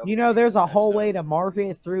 100 of them. You know, there's a whole way to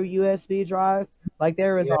market through USB drive. Like,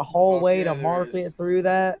 there is a whole way to market through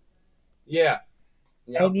that. Yeah.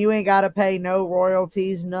 Yep. And you ain't got to pay no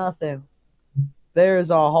royalties, nothing. There's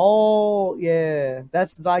a whole,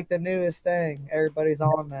 that's like the newest thing. Everybody's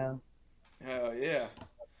on now. Hell yeah.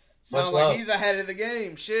 Much Sounds love. like he's ahead of the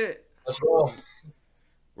game. Shit. Let's roll.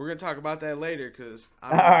 We're going to talk about that later because I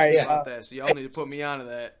don't know All right, shit about that. So y'all need to put me onto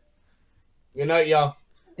that. Good night, y'all.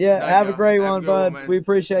 Yeah, Night, have a y'all. great Have a one, good bud. one, man. We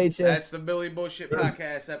appreciate you. That's the Billy Bullshit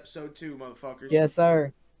Podcast, episode 2, motherfuckers. Yes,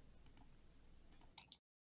 sir.